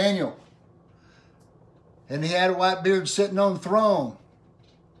is in Daniel. And he had a white beard sitting on the throne.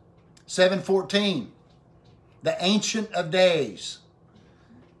 7:14. The Ancient of Days.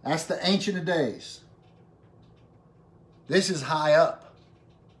 That's the Ancient of Days. This is high up.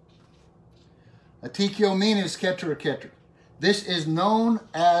 Atikio is Keter Keter. This is known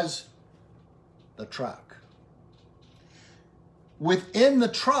as the trach. Within the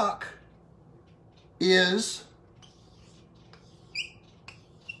trach is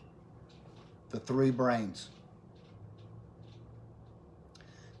the three brains.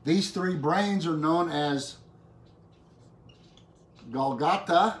 These three brains are known as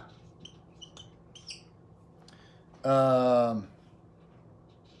Golgotha,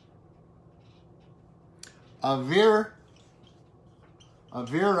 Avira,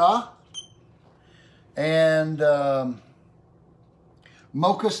 and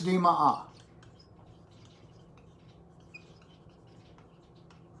Mokas Dima'ah.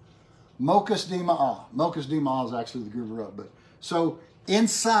 Mokas Dima'ah. Mokas Dima'ah is actually the giver up. But so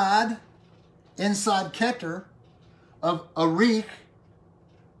inside Keter of Arich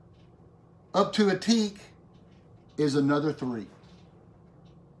up to Atik is another three.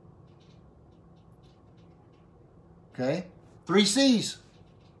 Okay? 3 C's.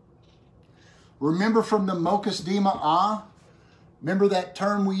 Remember from the Mokas Dima'ah? Remember that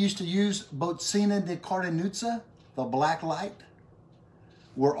term we used to use, Botsina de Cardenutza, the black light?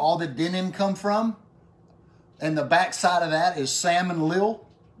 Where all the denim come from? And the backside of that is Sam and Lil.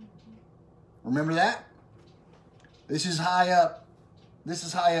 Remember that? This is high up. This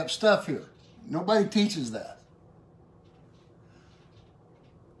is high up stuff here. Nobody teaches that.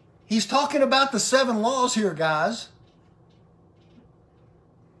 He's talking about the 7 laws here, guys.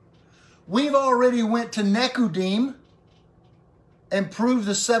 We've already went to Nekudim and proved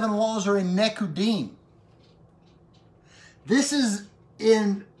the 7 laws are in Nekudim. This is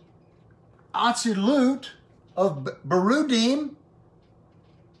in Atzilut of Berudim,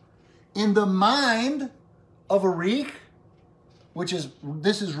 in the mind of Arich, which is,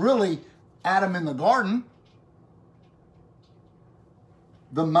 this is really Adam in the garden.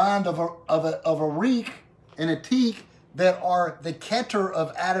 The mind of Arich and Atik that are the Keter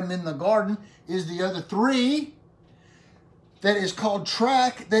of Adam in the garden is the other 3 that is called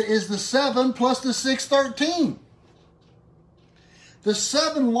trach, that is the 7 plus the 613. The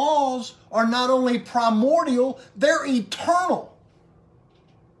 7 laws are not only primordial, they're eternal.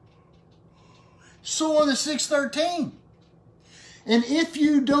 So are the 613. And if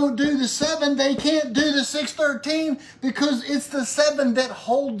you don't do the 7, they can't do the 613 because it's the 7 that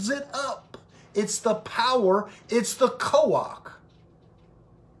holds it up. It's the power, it's the koach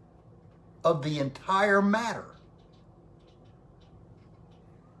of the entire matter.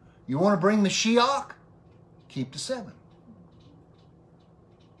 You want to bring the Shiach? Keep the 7.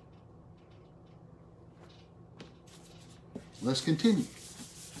 Let's continue.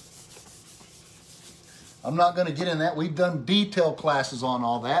 I'm not going to get in that. We've done detailed classes on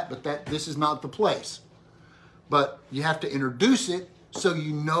all that, but this is not the place. But you have to introduce it so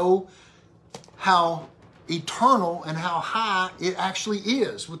you know how eternal and how high it actually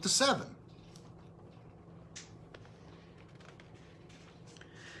is with the 7.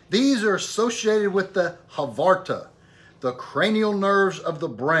 These are associated with the Havarta, the cranial nerves of the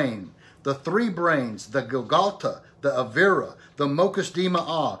brain, the 3 brains, the Golgotha, the Avira, the Mokas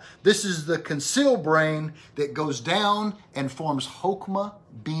Dima'ah. This is the concealed brain that goes down and forms Chokmah,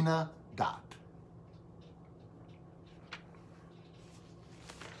 Bina, Dat.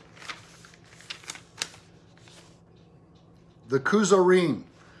 The Kuzarim,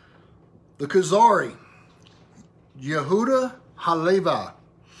 the Kuzari, Yehuda Haleva,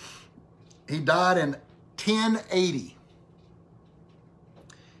 He died in 1080.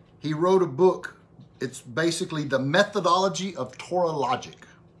 He wrote a book. It's basically the methodology of Torah logic.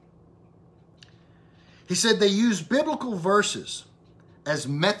 He said they use biblical verses as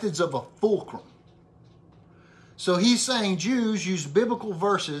methods of a fulcrum. So he's saying Jews use biblical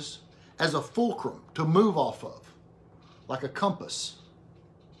verses as a fulcrum to move off of, like a compass.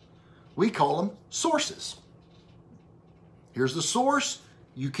 We call them sources. Here's the source.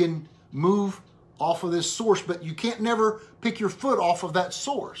 You can move off of this source, but you can't never pick your foot off of that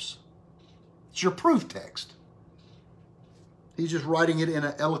source. It's your proof text. He's just writing it in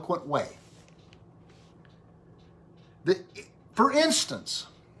an eloquent way. For instance,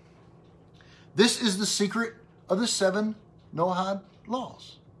 this is the secret of the 7 Noahide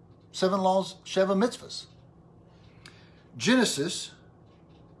laws. 7 laws, Sheva mitzvahs. Genesis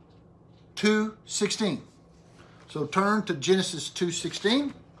 2:16. So turn to Genesis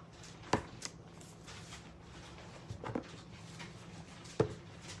 2:16.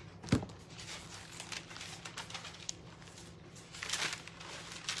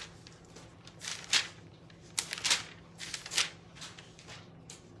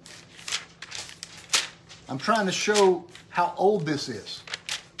 I'm trying to show how old this is.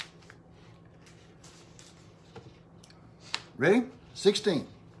 Ready? 16.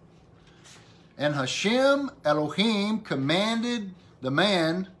 And Hashem Elohim commanded the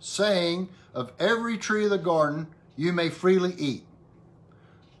man, saying, of every tree of the garden you may freely eat.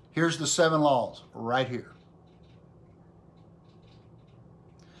 Here's the 7 laws right here.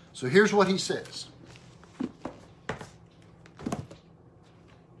 So here's what he says.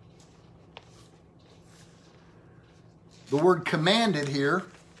 The word commanded here,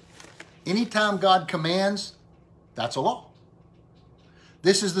 anytime God commands, that's a law.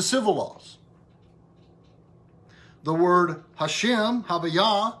 This is the civil laws. The word Hashem,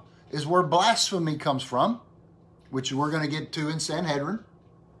 Havayah, is where blasphemy comes from, which we're going to get to in Sanhedrin.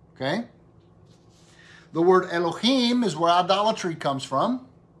 Okay? The word Elohim is where idolatry comes from.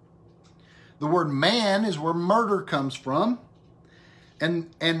 The word man is where murder comes from.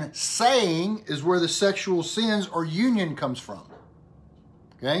 And saying is where the sexual sins or union comes from.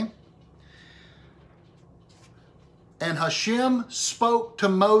 Okay? And Hashem spoke to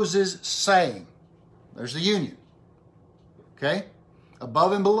Moses saying, there's the union. Okay?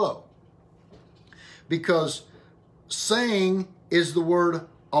 Above and below. Because saying is the word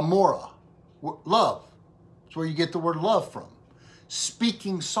amora, love. That's where you get the word love from.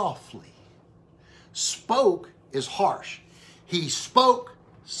 Speaking softly. Spoke is harsh. He spoke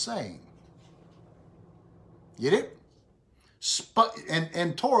saying. Get it?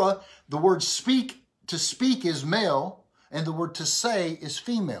 And Torah, the word speak, to speak is male, and the word to say is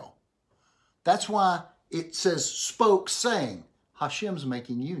female. That's why it says spoke saying. Hashem's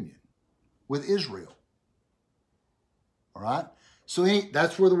making union with Israel. All right? So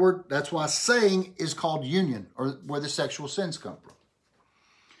that's where the word, that's why saying is called union, or where the sexual sins come from.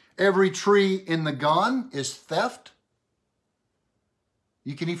 Every tree in the Gan is theft.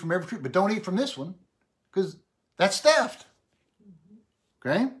 You can eat from every tree, but don't eat from this one, because that's theft.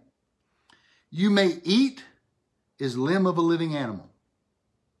 Okay? You may eat is limb of a living animal.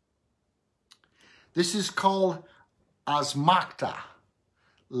 This is called asmakta,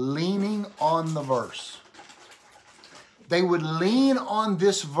 leaning on the verse. They would lean on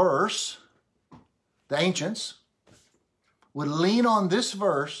this verse, the ancients would lean on this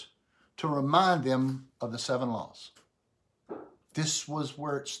verse to remind them of the 7 laws. This was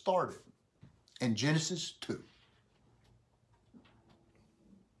where it started, in Genesis 2.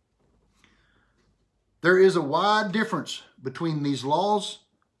 There is a wide difference between these laws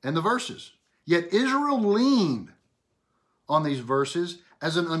and the verses. Yet Israel leaned on these verses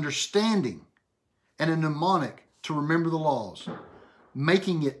as an understanding and a mnemonic to remember the laws,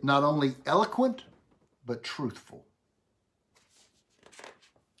 making it not only eloquent, but truthful.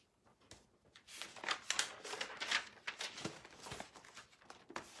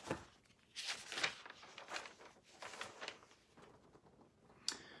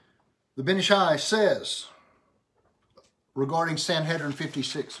 The Ben Ishai says, regarding Sanhedrin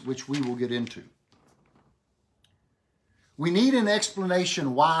 56, which we will get into, we need an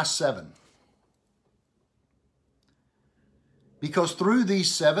explanation why 7. Because through these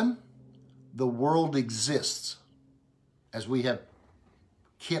 7, the world exists, as we have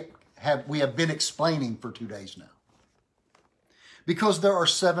been explaining for 2 days now. Because there are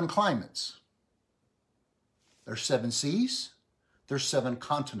 7 climates. There's 7 seas. There's 7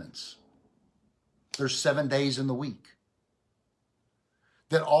 continents. There's 7 days in the week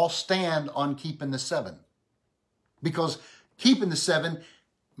that all stand on keeping the 7. Because keeping the 7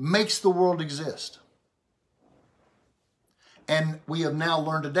 makes the world exist. And we have now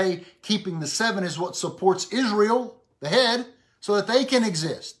learned today, keeping the 7 is what supports Israel, the head, so that they can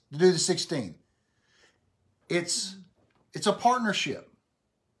exist to do the 16. It's a partnership.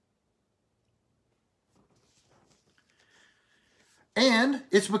 And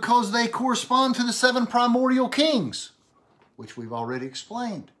it's because they correspond to the 7 primordial kings, which we've already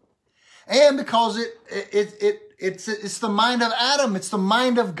explained. And because it's the mind of Adam, it's the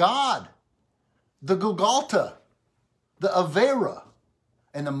mind of God, the Gulgalta, the Avera,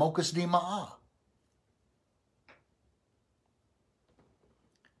 and the Mokas Dima'ah.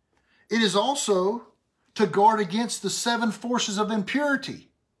 It is also to guard against the 7 forces of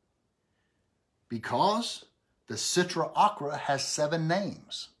impurity, because the Sitra Achra has 7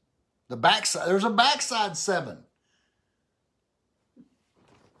 names. The backside, there's a backside 7.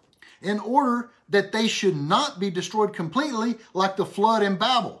 In order that they should not be destroyed completely like the flood in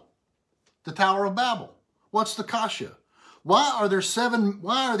Babel, the Tower of Babel. What's the kasha? Why are these 7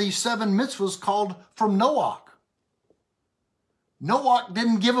 mitzvahs called from Noach? Noach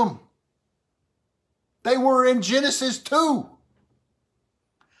didn't give them. They were in Genesis 2.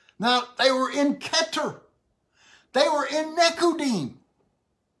 Now, they were in Keter. They were in Nekudim.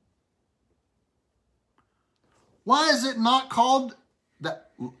 Why is it not called the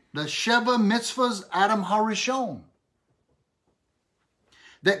Sheva Mitzvahs Adam HaRishon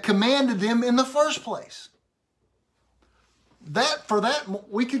that commanded them in the first place? For that,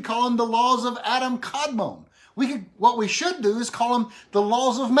 we could call them the laws of Adam Kadmon. What we should do is call them the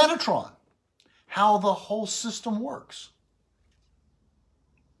laws of Metatron, how the whole system works.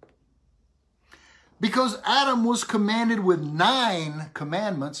 Because Adam was commanded with 9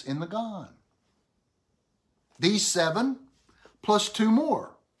 commandments in the Gan. These 7 plus 2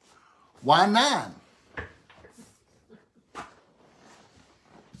 more. Why 9?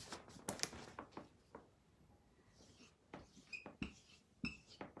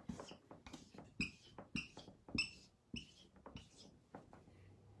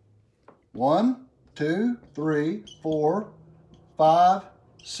 One, 2, 3, 4, 5,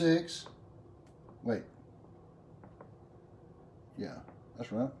 6. Wait. Yeah,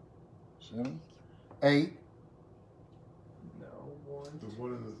 that's right. 7, 8. No, 1. The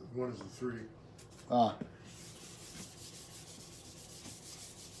 1 is the 3. Ah.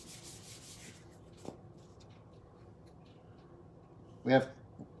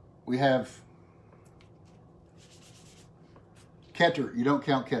 We have Keter. You don't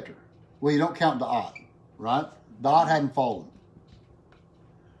count Keter. Well, you don't count Da'at, right? Da'at hadn't fallen.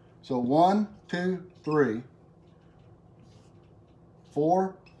 So 1, 2, 3,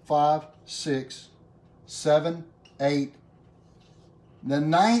 4, 5, 6, 7, 8. The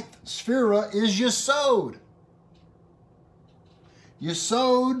 9th Sphira is Yesod.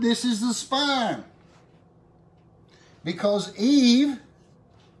 Yesod, this is the spine. Because Eve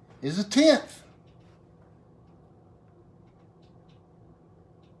is a 10th.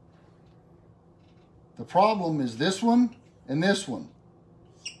 The problem is this one and this one.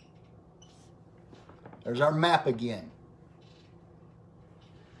 There's our map again.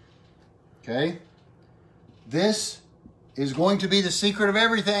 Okay? This is going to be the secret of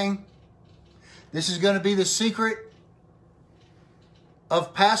everything. This is going to be the secret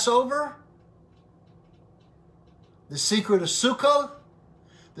of Passover, the secret of Sukkot,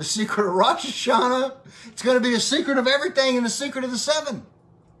 the secret of Rosh Hashanah. It's going to be the secret of everything and the secret of the 7.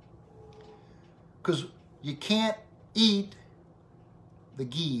 Because you can't eat the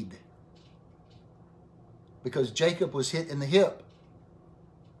Gid. Because Jacob was hit in the hip.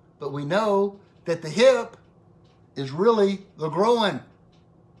 But we know that the hip is really the groin.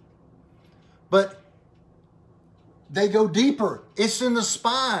 But they go deeper. It's in the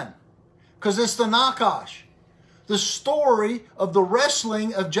spine. Because it's the Nakash. The story of the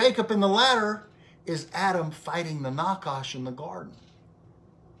wrestling of Jacob in the ladder is Adam fighting the Nakash in the garden.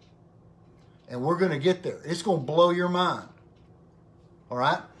 And we're going to get there. It's going to blow your mind. All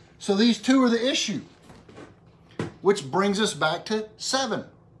right? So these 2 are the issue. Which brings us back to 7.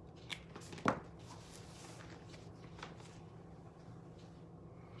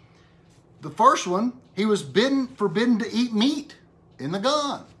 The first one, he was forbidden to eat meat in the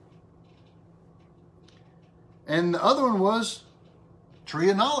Gan. And the other one was tree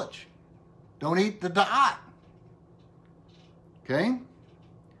of knowledge. Don't eat the da'at. Okay?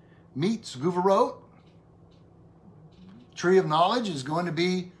 Meat's guvarot. Tree of knowledge is going to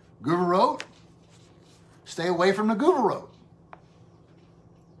be guvarot. Stay away from the guvarot.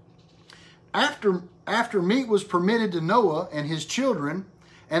 After meat was permitted to Noah and his children,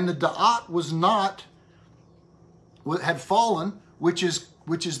 and the da'at was not, had fallen, which is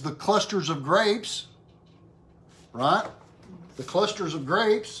which is the clusters of grapes, right? The clusters of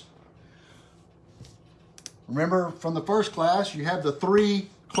grapes. Remember from the first class, you have the 3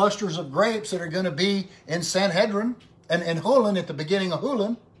 clusters of grapes that are going to be in Sanhedrin and Hulin at the beginning of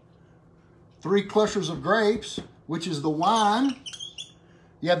Hulin. 3 clusters of grapes, which is the wine.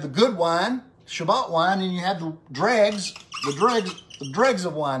 You have the good wine, Shabbat wine, and you have the dregs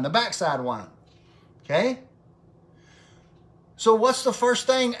of wine, the backside wine. Okay? So what's the first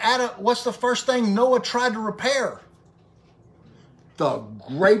thing Noah tried to repair? The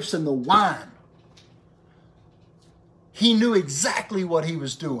grapes and the wine. He knew exactly what he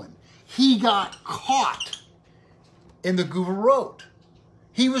was doing. He got caught in the Guvarot.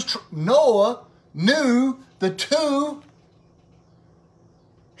 Noah knew the 2.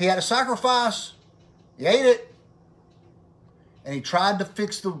 He had a sacrifice. He ate it. And he tried to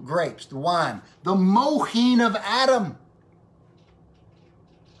fix the grapes, the wine, the mohin of Adam.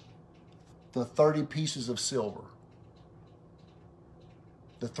 The 30 pieces of silver.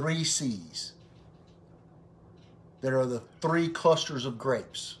 The 3 C's. That are the 3 clusters of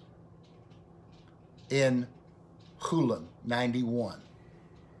grapes in Hulin 91,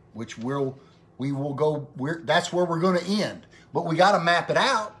 which we will go. That's where we're going to end. But we got to map it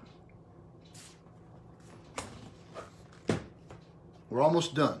out. We're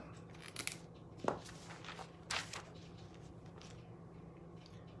almost done.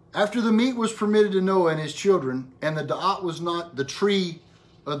 After the meat was permitted to Noah and his children, and the tree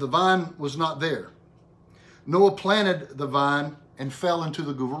of the vine was not there, Noah planted the vine and fell into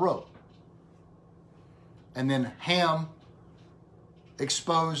the Guvarot. And then Ham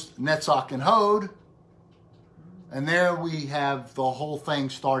exposed Netzach and Hod. And there we have the whole thing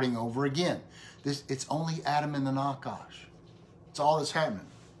starting over again. It's only Adam and the Nakash. It's all that's happening.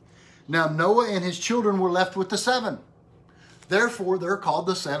 Now Noah and his children were left with the 7. Therefore, they're called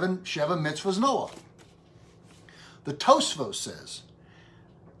the 7 Sheva Mitzvahs Noah. The Tosfos says,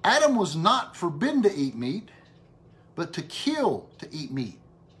 Adam was not forbidden to eat meat, but to kill to eat meat.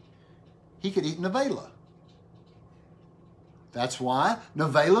 He could eat nevela. That's why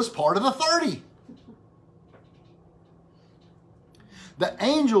nevela is part of the 30. The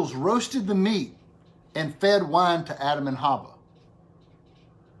angels roasted the meat and fed wine to Adam and Hava.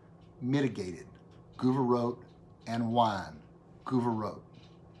 Mitigated. Guvarot and wine. Guvarot.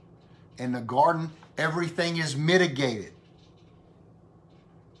 In the garden, everything is mitigated.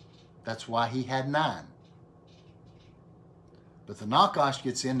 That's why he had 9. But the Nakash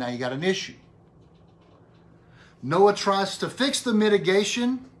gets in, now you got an issue. Noah tries to fix the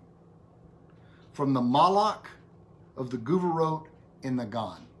mitigation from the Malach of the Guvarot in the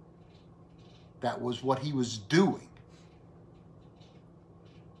Gan. That was what he was doing.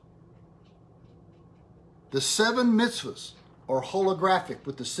 The 7 mitzvahs are holographic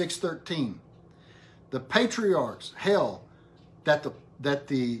with the 613. The patriarchs held that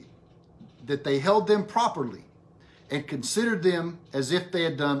they held them properly and considered them as if they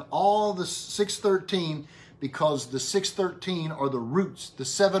had done all the 613, because the 613 are the roots. The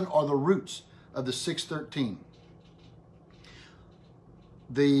 7 are the roots of the 613.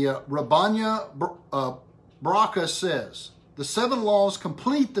 The Rabbanya Baraka says, the 7 laws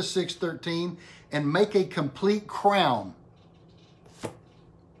complete the 613 and make a complete crown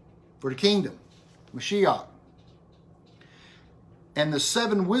for the kingdom, Mashiach. And the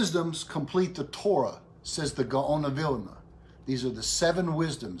 7 wisdoms complete the Torah, says the Gaon of Vilna. These are the 7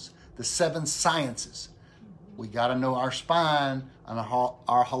 wisdoms, the 7 sciences. We got to know our spine and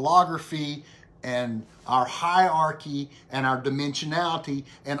our holography and our hierarchy and our dimensionality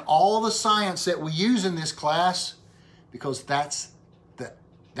and all the science that we use in this class, because that's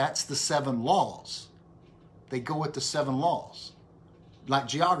the 7 laws. They go with the 7 laws. Like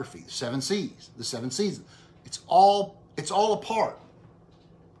geography, the 7 seas, the 7 seasons. It's all a part.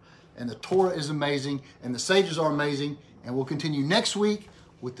 And the Torah is amazing, and the sages are amazing, and we'll continue next week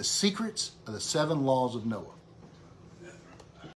with the secrets of the 7 laws of Noah.